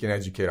we can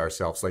educate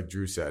ourselves, like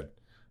Drew said.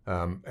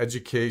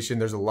 Education,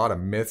 there's a lot of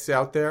myths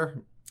out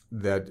there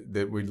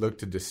that we look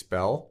to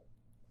dispel.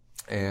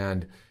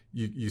 And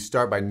you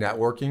start by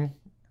networking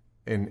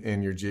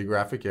in your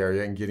geographic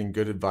area and getting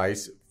good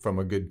advice from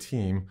a good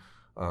team,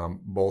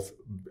 both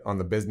on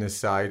the business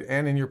side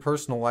and in your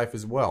personal life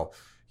as well.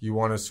 You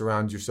want to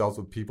surround yourself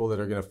with people that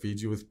are going to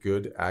feed you with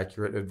good,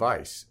 accurate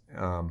advice.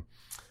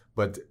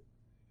 But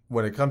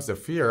when it comes to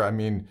fear, I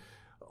mean,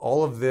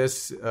 all of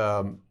this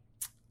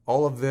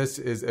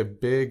is a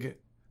big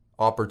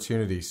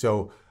opportunity.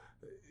 So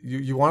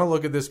you want to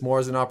look at this more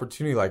as an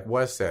opportunity, like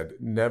Wes said.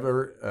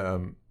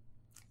 Never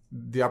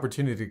the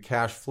opportunity to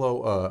cash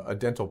flow a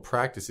dental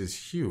practice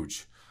is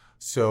huge.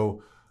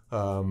 So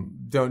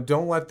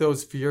don't let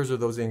those fears or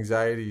those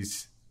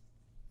anxieties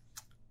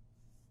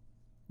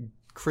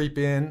creep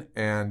in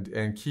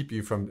and keep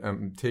you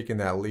from taking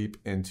that leap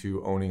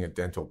into owning a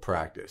dental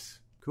practice.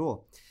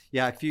 Cool.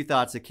 Yeah, a few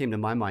thoughts that came to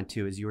my mind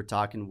too as you were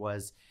talking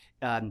was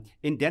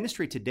in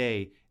dentistry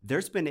today,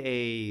 there's been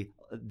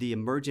the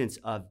emergence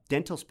of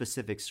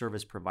dental-specific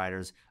service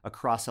providers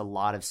across a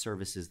lot of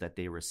services that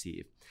they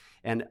receive.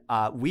 And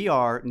we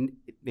are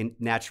a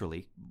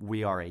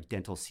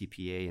dental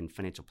CPA and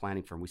financial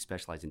planning firm. We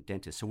specialize in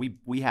dentists. So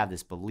we have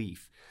this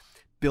belief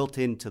built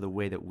into the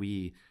way that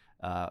we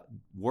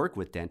work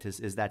with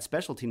dentists is that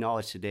specialty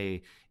knowledge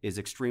today is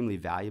extremely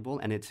valuable,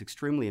 and it's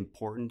extremely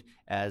important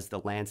as the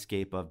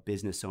landscape of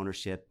business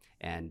ownership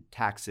and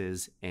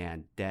taxes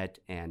and debt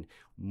and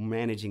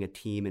managing a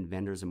team and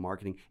vendors and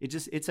marketing.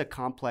 It's a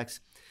complex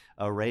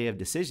array of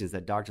decisions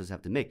that doctors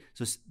have to make.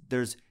 So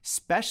there's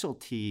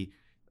specialty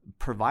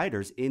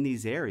providers in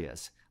these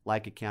areas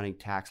like accounting,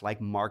 tax,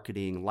 like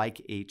marketing,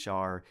 like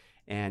HR,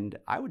 and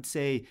I would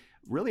say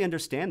really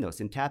understand those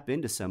and tap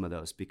into some of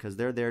those because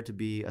they're there to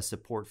be a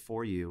support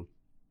for you.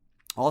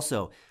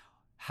 Also,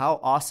 how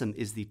awesome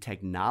is the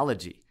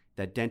technology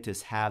that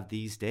dentists have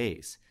these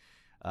days?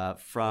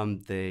 From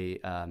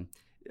the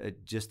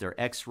just their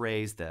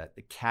X-rays, the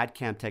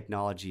CAD/CAM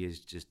technology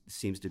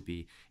seems to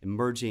be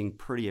emerging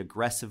pretty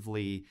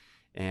aggressively.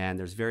 And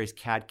there's various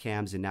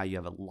CAD/CAMs, and now you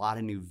have a lot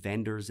of new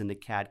vendors in the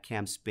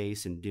CAD/CAM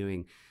space and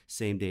doing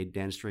same-day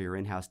dentistry or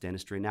in-house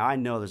dentistry. Now, I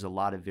know there's a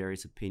lot of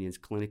various opinions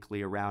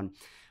clinically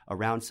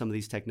around some of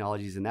these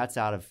technologies, and that's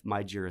out of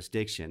my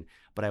jurisdiction.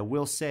 But I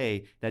will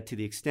say that to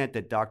the extent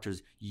that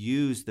doctors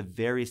use the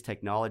various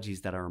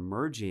technologies that are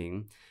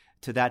emerging,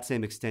 to that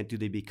same extent, do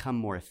they become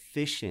more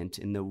efficient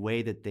in the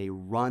way that they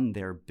run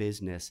their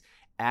business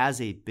as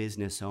a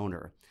business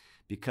owner?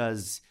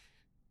 Because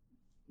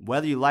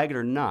whether you like it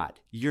or not,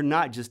 you're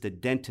not just a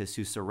dentist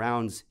who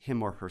surrounds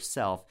him or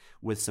herself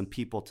with some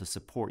people to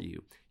support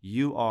you.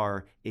 You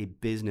are a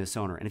business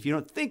owner. And if you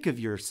don't think of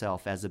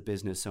yourself as a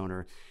business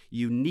owner,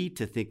 you need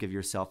to think of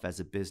yourself as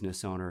a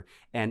business owner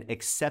and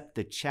accept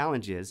the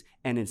challenges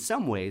and in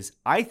some ways,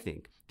 I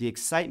think, the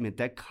excitement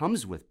that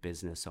comes with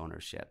business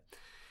ownership.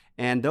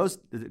 And those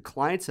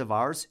clients of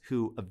ours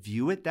who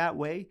view it that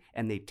way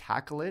and they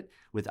tackle it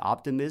with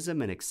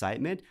optimism and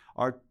excitement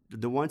are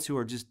the ones who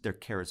are they're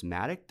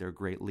charismatic, they're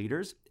great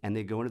leaders, and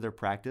they go into their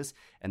practice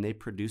and they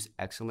produce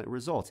excellent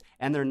results.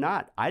 And they're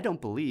not, I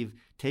don't believe,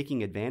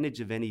 taking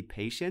advantage of any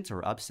patients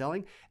or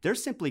upselling. They're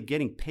simply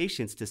getting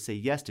patients to say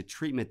yes to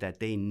treatment that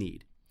they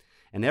need.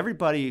 And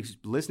everybody who's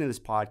listening to this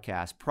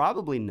podcast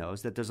probably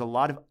knows that there's a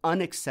lot of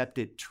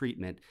unaccepted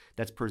treatment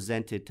that's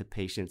presented to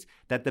patients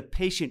that the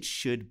patient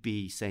should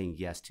be saying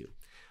yes to.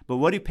 But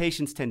what do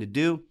patients tend to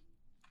do?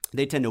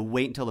 They tend to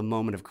wait until the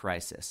moment of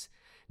crisis.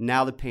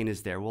 Now the pain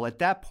is there. Well, at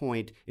that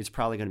point, it's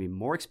probably going to be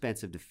more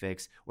expensive to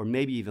fix or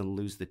maybe even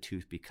lose the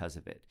tooth because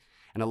of it.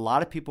 And a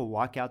lot of people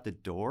walk out the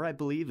door, I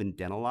believe, in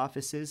dental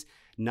offices,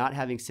 not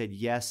having said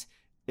yes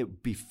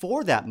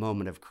before that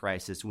moment of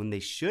crisis when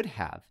they should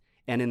have.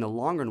 And in the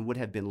long run would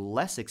have been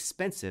less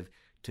expensive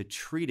to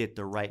treat it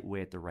the right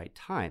way at the right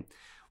time.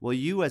 Well,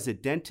 you as a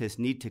dentist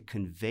need to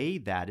convey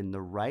that in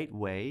the right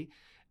way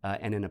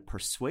and in a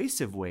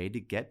persuasive way to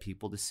get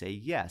people to say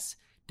yes.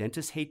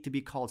 Dentists hate to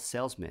be called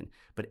salesmen,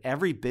 but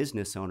every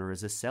business owner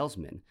is a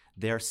salesman.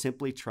 They're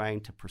simply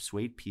trying to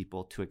persuade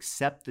people to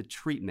accept the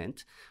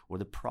treatment or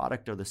the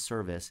product or the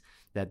service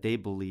that they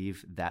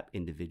believe that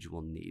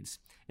individual needs.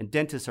 And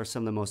dentists are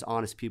some of the most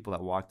honest people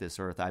that walk this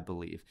earth, I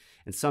believe.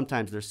 And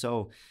sometimes they're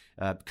so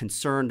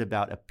concerned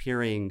about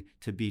appearing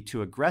to be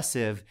too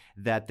aggressive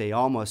that they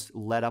almost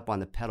let up on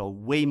the pedal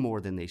way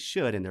more than they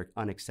should, and their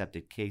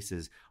unaccepted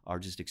cases are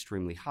just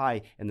extremely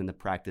high, and then the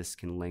practice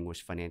can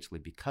languish financially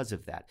because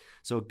of that.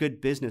 So a good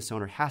business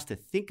owner has to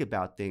think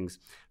about things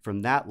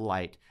from that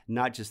light,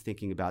 not just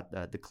thinking about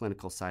the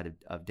clinical side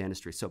of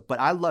dentistry.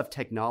 But I love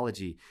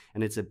technology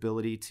and its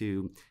ability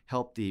to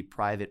help the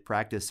private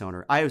practice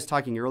owner. I was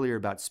talking earlier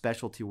about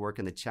specialty work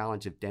and the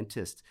challenge of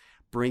dentists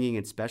bringing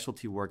in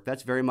specialty work.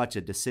 That's very much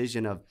a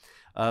decision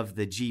of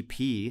the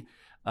GP.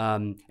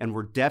 And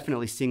we're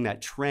definitely seeing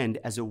that trend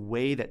as a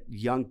way that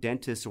young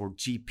dentists or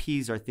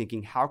GPs are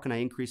thinking, how can I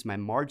increase my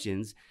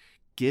margins,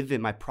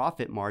 given my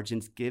profit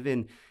margins,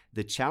 given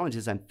the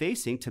challenges I'm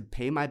facing to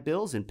pay my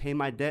bills and pay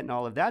my debt and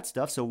all of that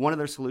stuff. So one of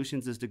their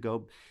solutions is to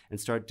go and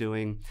start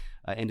doing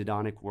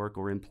endodontic work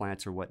or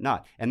implants or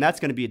whatnot. And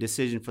that's going to be a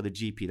decision for the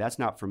GP. That's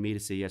not for me to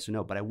say yes or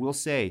no. But I will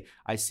say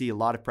I see a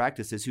lot of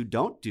practices who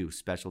don't do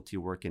specialty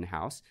work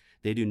in-house.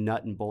 They do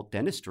nut and bolt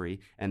dentistry,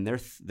 and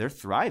they're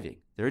thriving.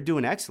 They're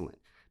doing excellent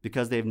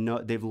because they've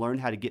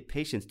learned how to get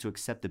patients to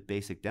accept the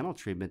basic dental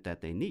treatment that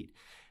they need.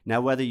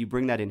 Now, whether you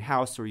bring that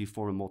in-house or you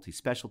form a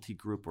multi-specialty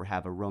group or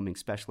have a roaming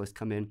specialist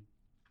come in,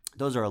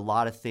 those are a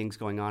lot of things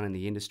going on in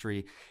the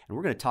industry, and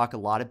we're going to talk a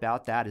lot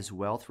about that as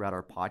well throughout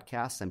our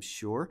podcast, I'm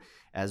sure,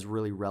 as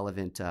really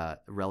relevant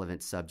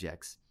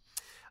subjects.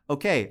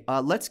 Okay,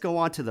 let's go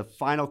on to the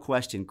final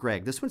question.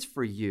 Greg, this one's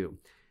for you.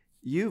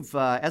 You've,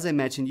 as I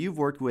mentioned, you've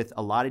worked with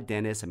a lot of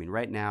dentists. I mean,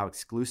 right now,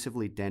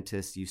 exclusively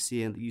dentists. You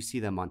see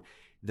them on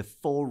the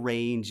full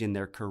range in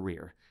their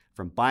career,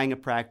 from buying a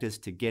practice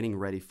to getting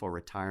ready for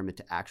retirement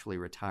to actually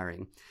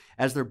retiring.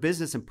 As their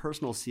business and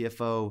personal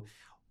CFO,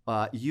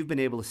 you've been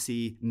able to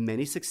see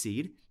many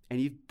succeed, and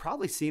you've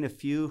probably seen a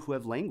few who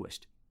have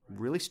languished,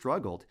 really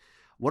struggled.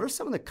 What are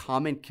some of the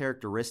common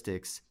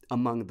characteristics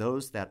among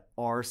those that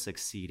are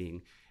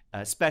succeeding,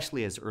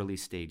 especially as early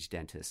stage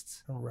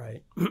dentists?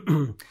 Right.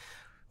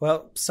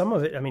 Well, some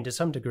of it, I mean, to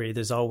some degree,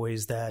 there's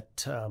always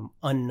that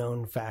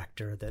unknown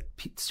factor that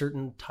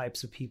certain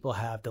types of people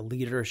have, the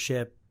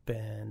leadership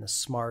and the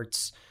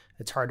smarts.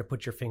 It's hard to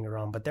put your finger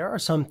on, but there are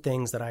some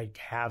things that I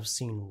have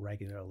seen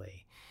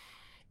regularly,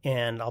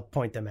 and I'll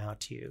point them out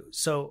to you.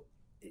 So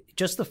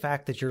just the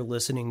fact that you're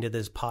listening to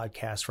this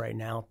podcast right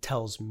now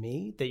tells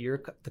me that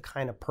you're the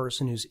kind of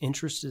person who's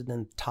interested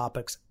in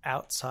topics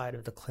outside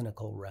of the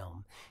clinical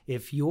realm.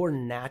 If your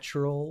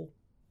natural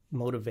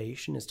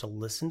motivation is to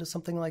listen to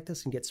something like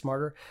this and get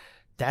smarter,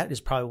 that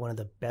is probably one of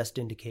the best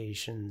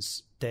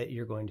indications that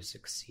you're going to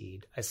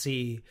succeed. I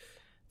see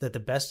that the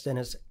best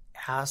dentists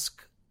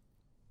ask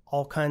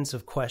all kinds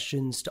of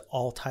questions to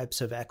all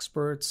types of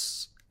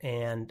experts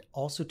and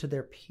also to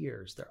their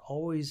peers. They're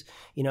always,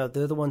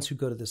 they're the ones who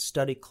go to the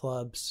study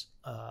clubs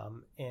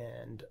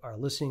and are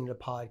listening to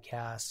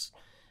podcasts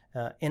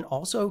and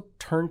also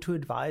turn to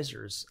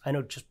advisors. I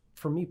know just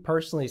for me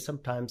personally,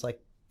 sometimes,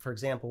 like, for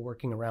example,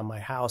 working around my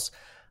house,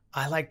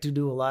 I like to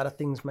do a lot of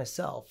things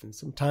myself, and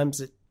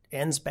sometimes it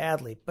ends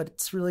badly, but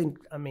it's really,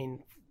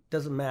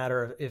 doesn't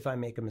matter if I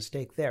make a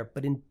mistake there.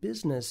 But in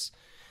business,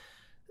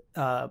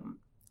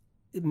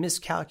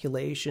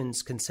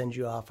 miscalculations can send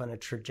you off on a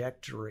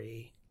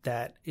trajectory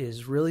that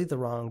is really the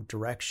wrong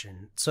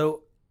direction.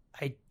 So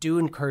I do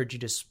encourage you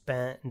to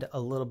spend a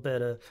little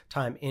bit of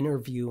time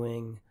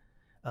interviewing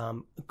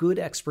good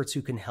experts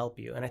who can help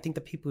you. And I think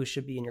the people who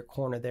should be in your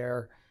corner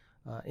there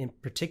in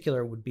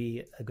particular would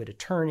be a good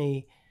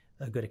attorney,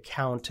 a good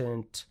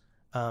accountant,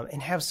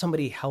 and have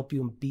somebody help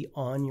you and be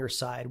on your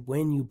side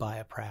when you buy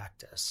a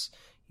practice.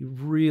 You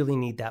really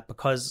need that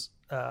because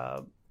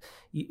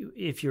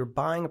if you're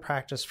buying a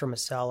practice from a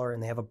seller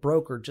and they have a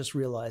broker, just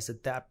realize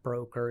that that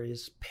broker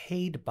is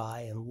paid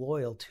by and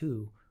loyal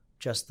to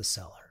just the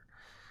seller.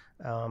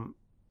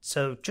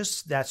 So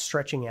just that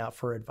stretching out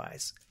for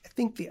advice. I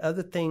think the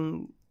other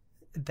thing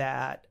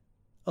that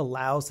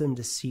allows them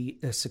to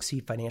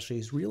succeed financially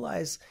is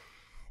realize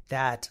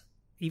that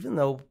even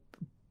though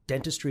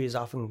dentistry is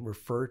often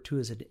referred to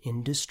as an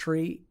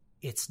industry,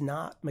 it's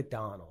not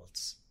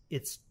McDonald's.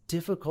 It's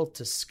difficult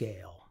to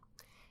scale.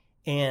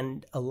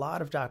 And a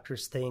lot of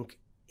doctors think,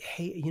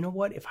 hey, you know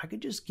what? If I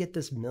could just get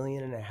this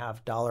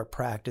 $1.5 million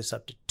practice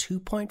up to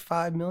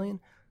 $2.5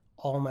 million,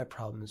 all my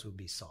problems would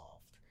be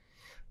solved.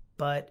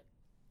 But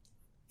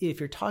if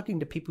you're talking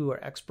to people who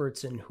are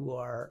experts and who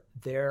are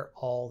there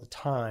all the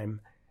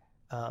time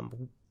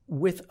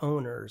with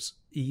owners,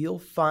 you'll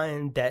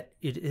find that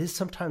it is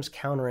sometimes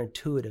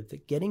counterintuitive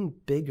that getting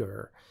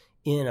bigger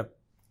in a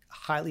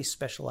highly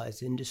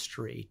specialized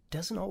industry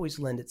doesn't always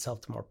lend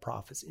itself to more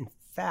profits. In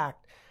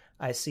fact,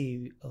 I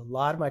see a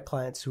lot of my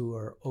clients who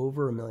are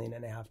over $1.5 million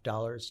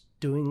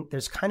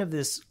there's kind of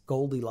this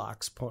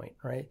Goldilocks point,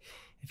 right?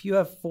 If you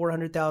have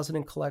 $400,000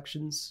 in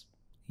collections,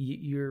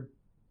 you're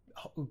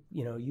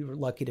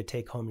lucky to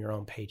take home your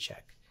own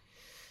paycheck.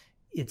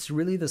 It's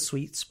really the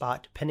sweet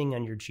spot, depending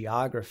on your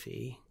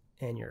geography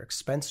and your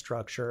expense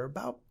structure,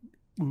 about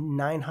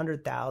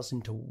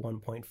 $900,000 to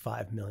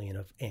 $1.5 million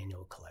of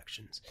annual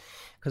collections.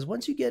 Because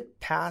once you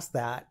get past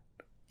that,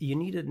 you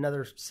need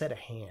another set of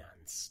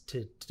hands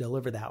to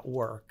deliver that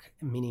work,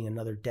 meaning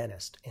another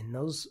dentist. And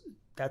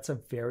that's a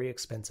very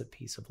expensive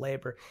piece of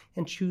labor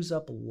and chews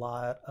up a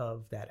lot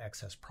of that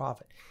excess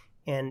profit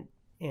and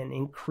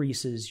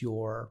increases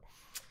your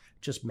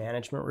just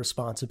management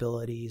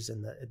responsibilities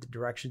and the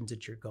directions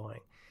that you're going.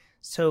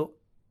 So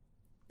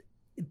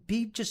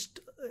it's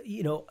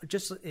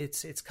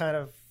kind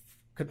of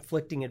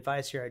conflicting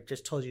advice here. I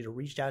just told you to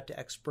reach out to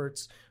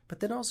experts,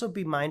 but then also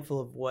be mindful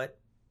of what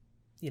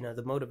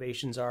the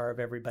motivations are of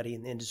everybody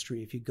in the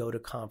industry. If you go to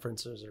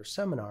conferences or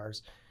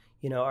seminars,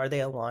 are they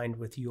aligned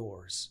with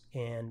yours?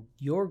 And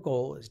your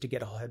goal is to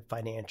get ahead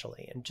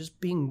financially, and just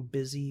being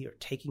busy or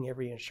taking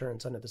every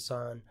insurance under the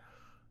sun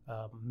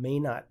may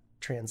not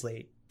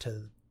translate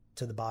to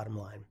the bottom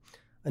line.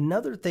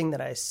 Another thing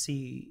that I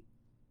see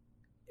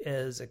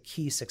as a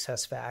key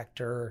success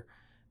factor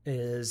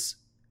is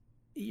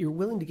you're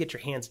willing to get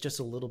your hands just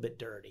a little bit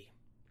dirty,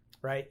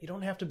 right? You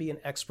don't have to be an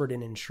expert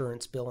in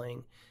insurance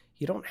billing.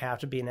 You don't have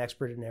to be an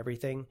expert in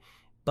everything,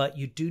 but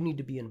you do need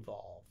to be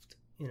involved,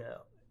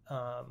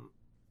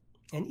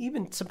 and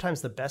even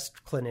sometimes the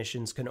best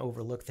clinicians can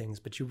overlook things,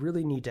 but you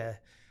really need to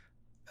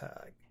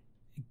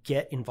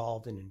get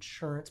involved in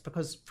insurance.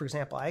 Because, for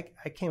example, I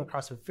came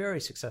across a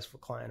very successful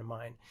client of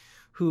mine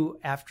who,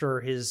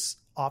 after his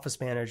office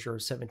manager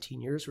of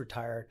 17 years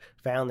retired,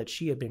 found that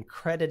she had been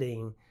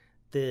crediting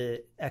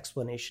the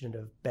explanation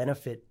of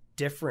benefit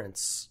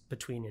difference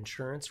between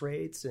insurance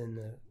rates and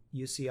the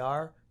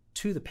UCR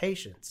to the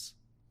patients,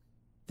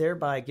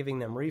 thereby giving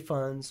them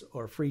refunds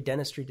or free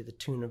dentistry to the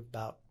tune of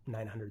about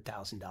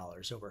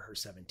 $900,000 over her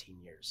 17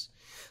 years.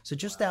 So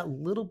just that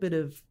little bit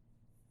of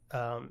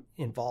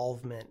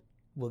involvement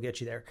will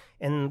get you there.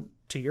 And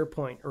to your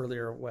point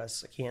earlier,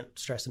 Wes, I can't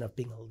stress enough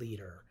being a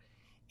leader.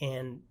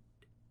 And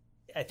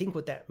I think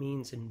what that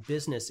means in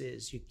business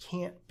is you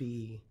can't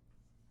be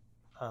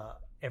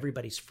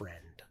everybody's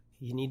friend.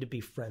 You need to be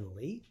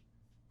friendly,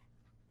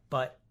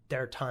 but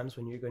there are times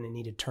when you're going to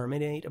need to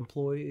terminate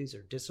employees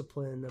or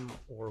discipline them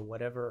or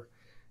whatever.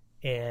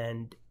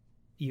 And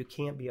you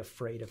can't be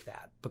afraid of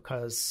that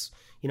because,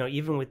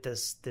 even with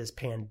this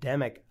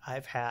pandemic,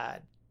 I've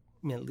had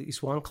at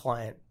least one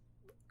client,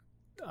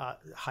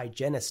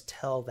 hygienist,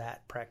 tell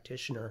that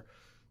practitioner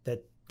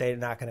that they're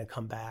not going to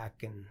come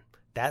back. And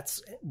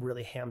that's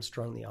really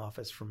hamstrung the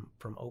office from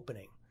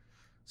opening.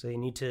 So you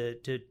need to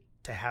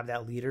have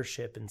that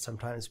leadership and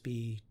sometimes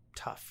be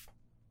tough.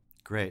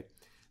 Great.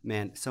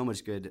 Man, so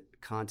much good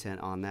content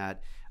on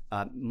that.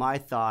 My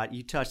thought,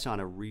 you touched on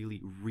a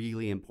really,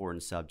 really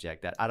important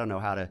subject that I don't know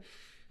how to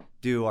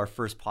do our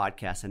first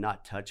podcast and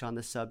not touch on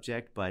the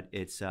subject, but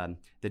it's the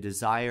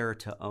desire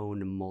to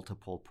own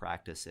multiple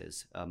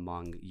practices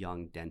among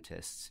young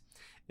dentists.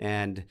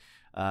 And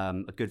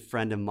a good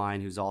friend of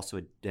mine who's also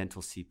a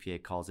dental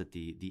CPA calls it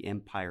the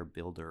empire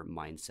builder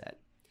mindset.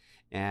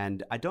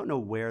 And I don't know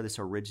where this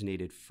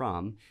originated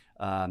from.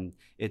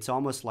 It's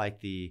almost like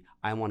the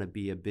I want to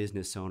be a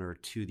business owner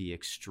to the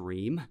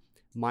extreme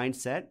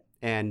mindset.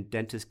 And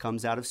dentist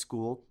comes out of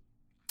school,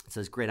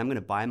 says, great, I'm going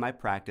to buy my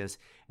practice.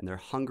 And they're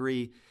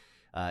hungry.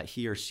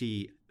 He or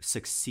she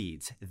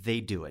succeeds. They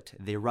do it.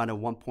 They run a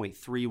 $1.3,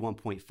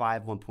 $1.5,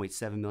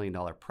 $1.7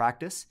 million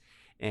practice.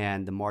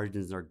 And the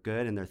margins are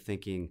good. And they're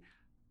thinking,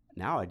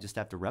 now I just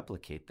have to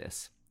replicate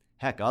this.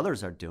 Heck,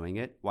 others are doing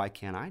it. Why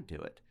can't I do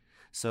it?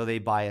 So they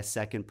buy a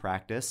second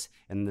practice,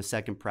 and the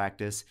second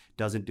practice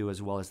doesn't do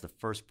as well as the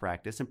first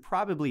practice and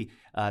probably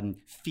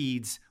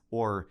feeds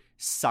or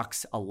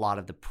sucks a lot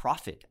of the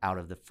profit out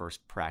of the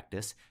first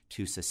practice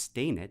to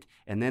sustain it.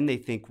 And then they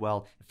think,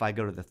 well, if I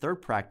go to the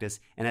third practice,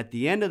 and at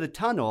the end of the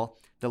tunnel,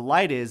 the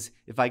light is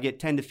if I get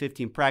 10 to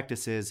 15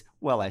 practices,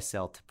 well, I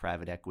sell to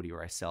private equity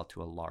or I sell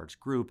to a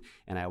large group,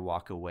 and I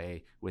walk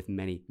away with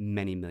many,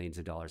 many millions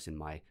of dollars in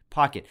my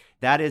pocket.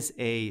 That is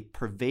a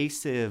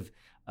pervasive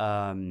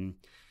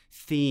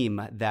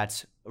theme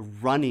that's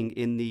running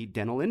in the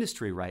dental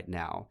industry right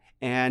now.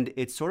 And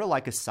it's sort of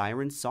like a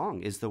siren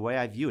song is the way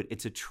I view it.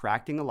 It's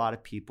attracting a lot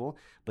of people,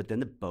 but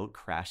then the boat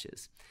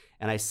crashes.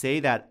 And I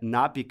say that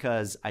not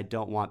because I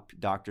don't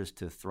want doctors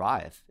to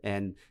thrive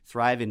and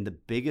thrive in the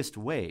biggest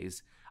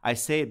ways. I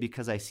say it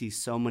because I see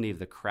so many of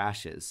the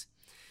crashes.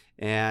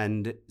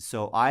 And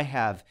so I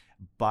have,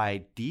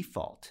 by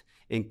default,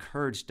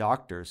 encouraged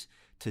doctors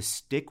to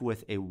stick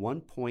with a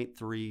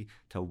 $1.3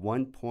 to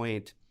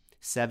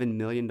 $1.7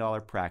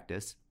 million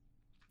practice.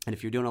 And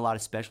if you're doing a lot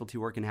of specialty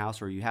work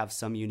in-house or you have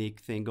some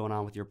unique thing going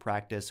on with your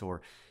practice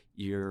or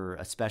you're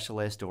a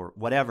specialist or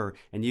whatever,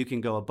 and you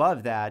can go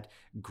above that,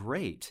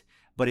 great.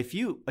 But if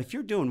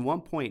you're doing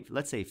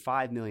let's say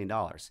 $5 million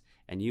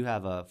and you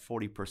have a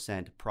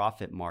 40%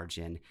 profit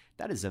margin,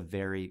 that is a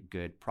very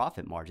good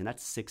profit margin.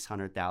 That's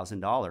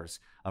 $600,000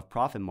 of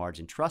profit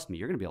margin. Trust me,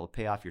 you're going to be able to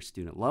pay off your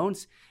student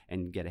loans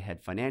and get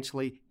ahead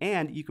financially.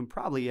 And you can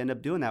probably end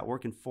up doing that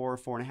working 4 or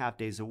 4.5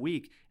 days a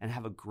week and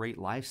have a great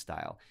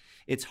lifestyle.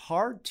 It's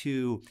hard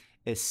to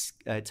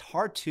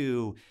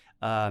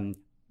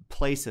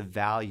place a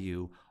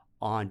value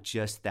on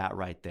just that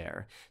right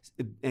there.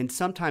 And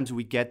sometimes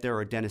we get there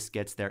or a dentist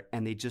gets there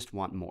and they just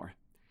want more.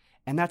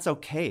 And that's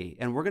okay.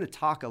 And we're going to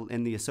talk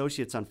in the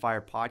Associates on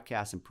Fire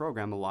podcast and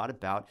program a lot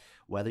about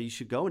whether you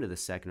should go into the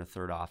second or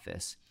third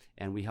office.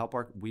 And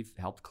we've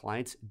helped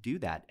clients do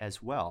that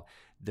as well.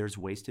 There's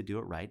ways to do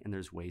it right, and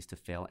there's ways to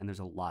fail, and there's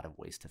a lot of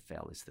ways to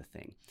fail is the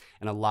thing.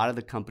 And a lot of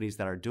the companies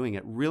that are doing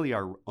it really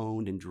are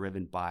owned and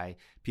driven by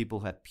people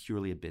who have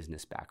purely a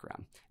business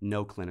background,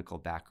 no clinical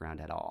background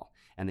at all.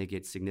 And they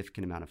get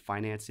significant amount of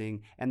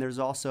financing. And there's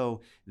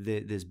also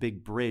this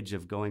big bridge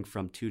of going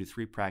from 2 to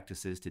 3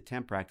 practices to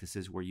 10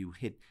 practices where you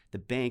hit the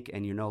bank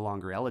and you're no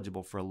longer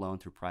eligible for a loan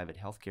through private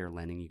healthcare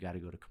lending. You got to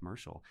go to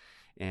commercial.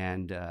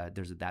 And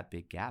there's that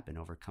big gap, and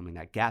overcoming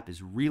that gap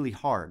is really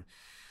hard.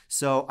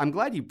 So I'm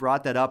glad you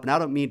brought that up, and I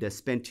don't mean to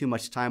spend too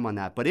much time on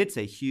that, but it's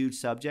a huge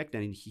subject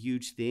and a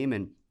huge theme,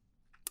 and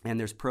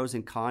there's pros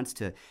and cons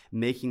to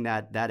making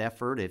that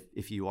effort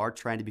if you are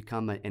trying to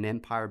become an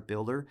empire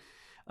builder.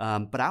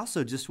 But I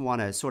also just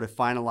want to sort of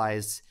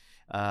finalize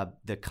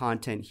the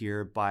content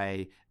here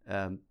by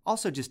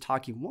also just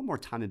talking one more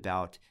time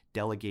about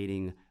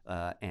delegating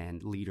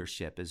and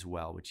leadership as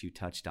well, which you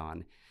touched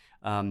on.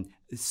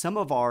 Some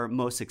of our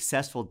most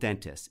successful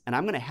dentists, and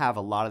I'm going to have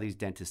a lot of these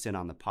dentists in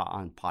on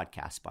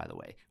podcasts, by the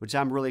way, which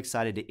I'm really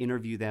excited to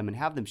interview them and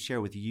have them share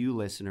with you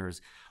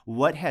listeners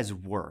what has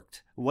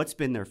worked, what's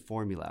been their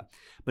formula.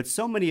 But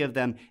so many of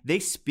them, they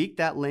speak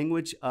that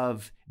language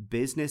of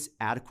business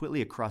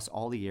adequately across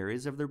all the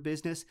areas of their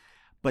business.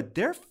 But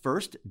their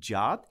first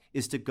job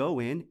is to go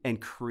in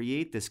and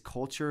create this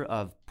culture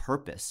of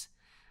purpose,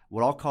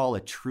 what I'll call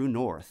a true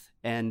north.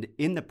 And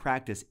in the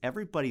practice,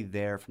 everybody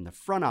there from the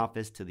front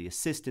office to the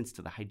assistants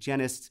to the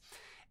hygienists,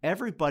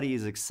 Everybody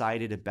is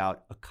excited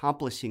about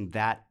accomplishing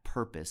that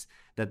purpose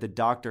that the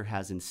doctor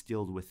has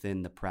instilled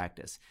within the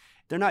practice.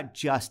 They're not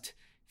just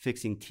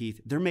fixing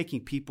teeth. They're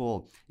making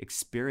people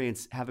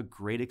have a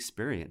great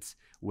experience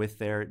with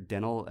their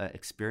dental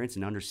experience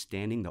and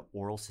understanding the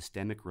oral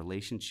systemic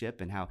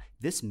relationship and how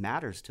this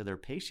matters to their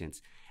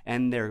patients.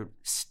 And their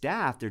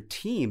staff, their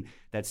team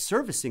that's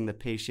servicing the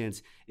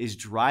patients is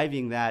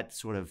driving that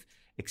sort of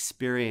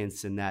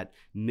experience and that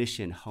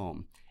mission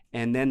home.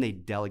 And then they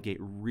delegate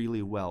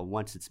really well.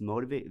 Once it's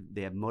motivated,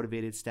 they have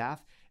motivated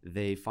staff,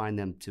 they find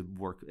them to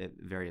work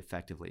very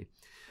effectively.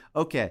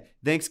 Okay,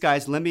 thanks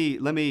guys. Let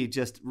me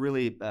just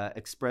really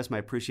express my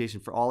appreciation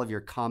for all of your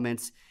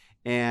comments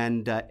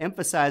and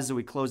emphasize as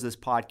we close this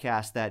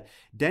podcast that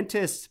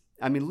dentists,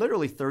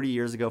 literally 30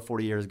 years ago,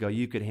 40 years ago,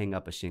 you could hang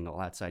up a shingle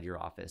outside your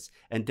office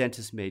and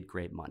dentists made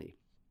great money.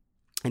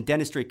 And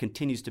dentistry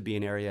continues to be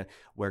an area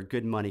where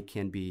good money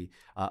can be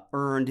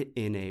earned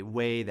in a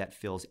way that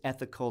feels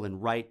ethical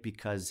and right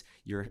because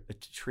you're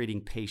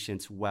treating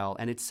patients well.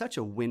 And it's such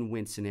a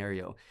win-win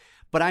scenario.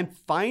 But I'm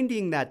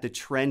finding that the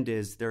trend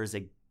is there's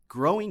a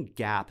growing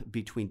gap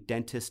between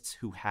dentists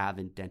who have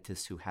and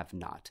dentists who have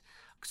not.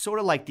 Sort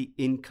of like the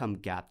income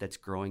gap that's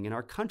growing in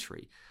our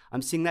country.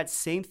 I'm seeing that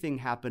same thing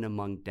happen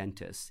among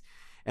dentists.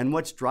 And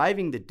what's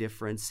driving the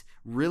difference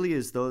really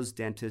is those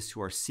dentists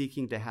who are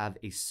seeking to have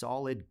a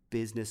solid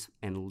business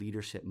and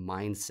leadership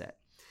mindset.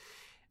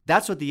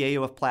 That's what the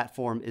AOF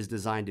platform is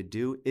designed to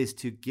do, is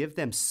to give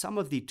them some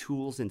of the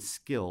tools and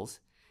skills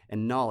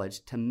and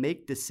knowledge to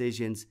make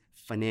decisions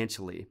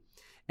financially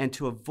and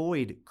to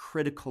avoid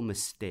critical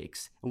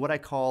mistakes and what I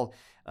call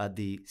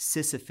the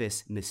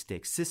Sisyphus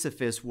mistake.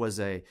 Sisyphus was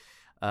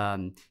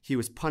he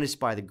was punished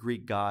by the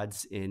Greek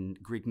gods in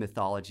Greek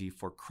mythology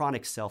for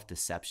chronic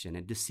self-deception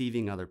and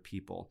deceiving other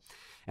people.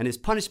 And his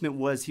punishment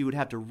was he would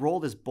have to roll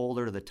this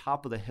boulder to the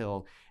top of the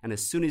hill, and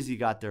as soon as he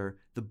got there,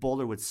 the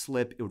boulder would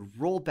slip, it would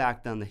roll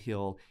back down the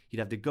hill, he'd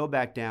have to go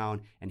back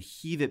down and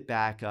heave it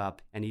back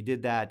up, and he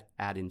did that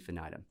ad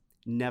infinitum.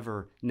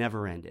 Never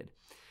ended.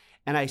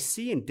 And I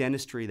see in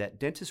dentistry that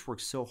dentists work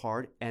so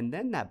hard, and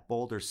then that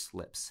boulder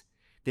slips.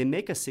 They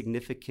make a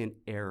significant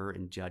error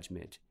in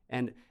judgment,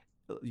 and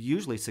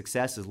usually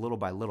success is little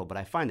by little, but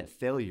I find that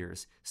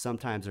failures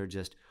sometimes are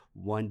just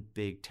one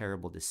big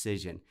terrible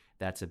decision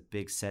that's a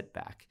big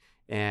setback.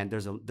 And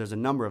there's a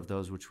number of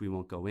those which we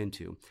won't go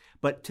into.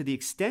 But to the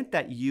extent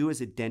that you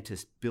as a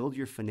dentist build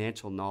your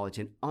financial knowledge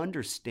and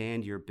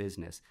understand your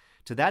business,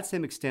 to that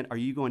same extent are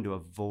you going to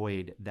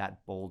avoid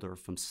that boulder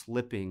from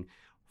slipping,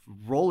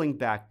 rolling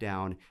back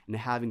down, and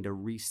having to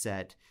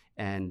reset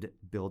and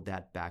build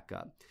that back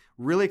up.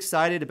 Really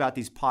excited about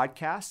these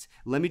podcasts.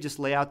 Let me just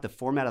lay out the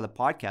format of the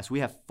podcast. We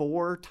have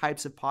 4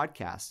 types of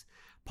podcasts.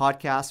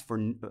 Podcasts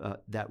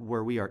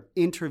where we are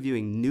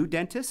interviewing new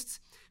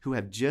dentists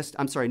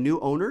new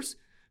owners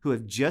who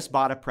have just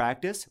bought a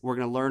practice. We're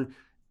going to learn,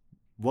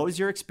 what was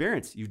your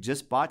experience? You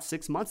just bought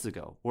 6 months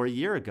ago or a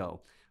year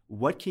ago.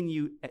 What can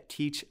you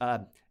teach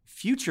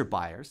future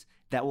buyers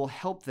that will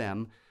help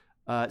them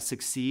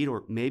succeed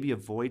or maybe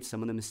avoid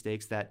some of the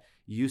mistakes that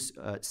you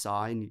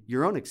saw in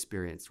your own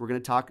experience? We're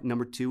going to talk,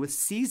 number 2, with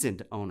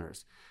seasoned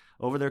owners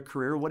over their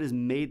career, what has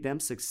made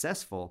them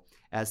successful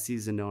as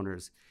seasoned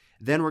owners.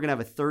 Then we're going to have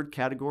a third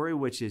category,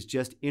 which is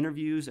just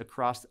interviews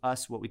across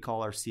us, what we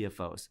call our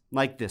CFOs,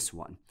 like this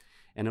one.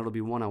 And it'll be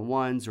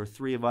one-on-ones or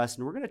 3 of us.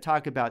 And we're going to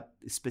talk about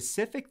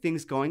specific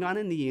things going on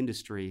in the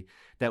industry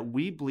that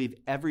we believe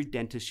every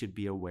dentist should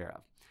be aware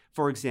of.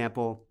 For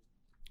example,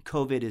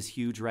 COVID is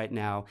huge right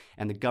now,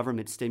 and the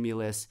government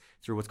stimulus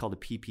through what's called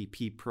the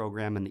PPP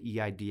program and the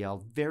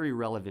EIDL, very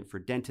relevant for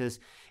dentists.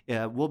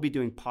 We'll be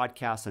doing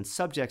podcasts on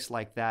subjects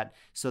like that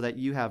so that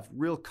you have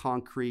real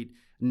concrete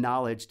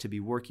knowledge to be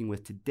working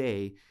with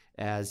today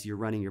as you're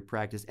running your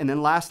practice. And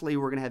then lastly,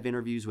 we're going to have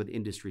interviews with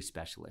industry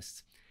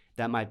specialists.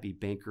 That might be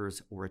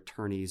bankers or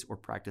attorneys or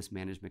practice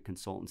management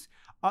consultants,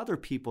 other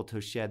people to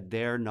shed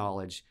their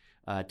knowledge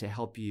to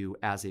help you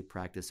as a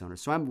practice owner.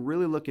 So I'm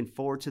really looking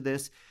forward to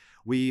this.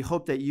 We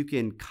hope that you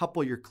can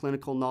couple your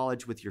clinical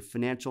knowledge with your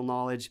financial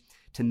knowledge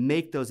to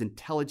make those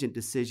intelligent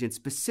decisions,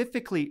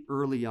 specifically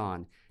early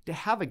on, to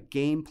have a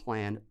game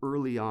plan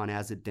early on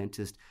as a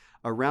dentist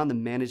around the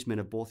management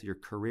of both your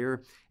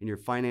career and your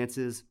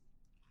finances.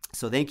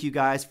 So thank you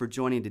guys for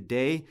joining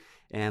today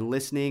and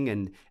listening,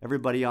 and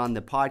everybody on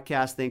the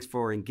podcast, thanks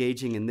for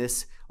engaging in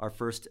this, our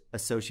first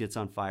Associates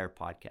on Fire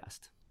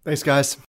podcast. Thanks, guys.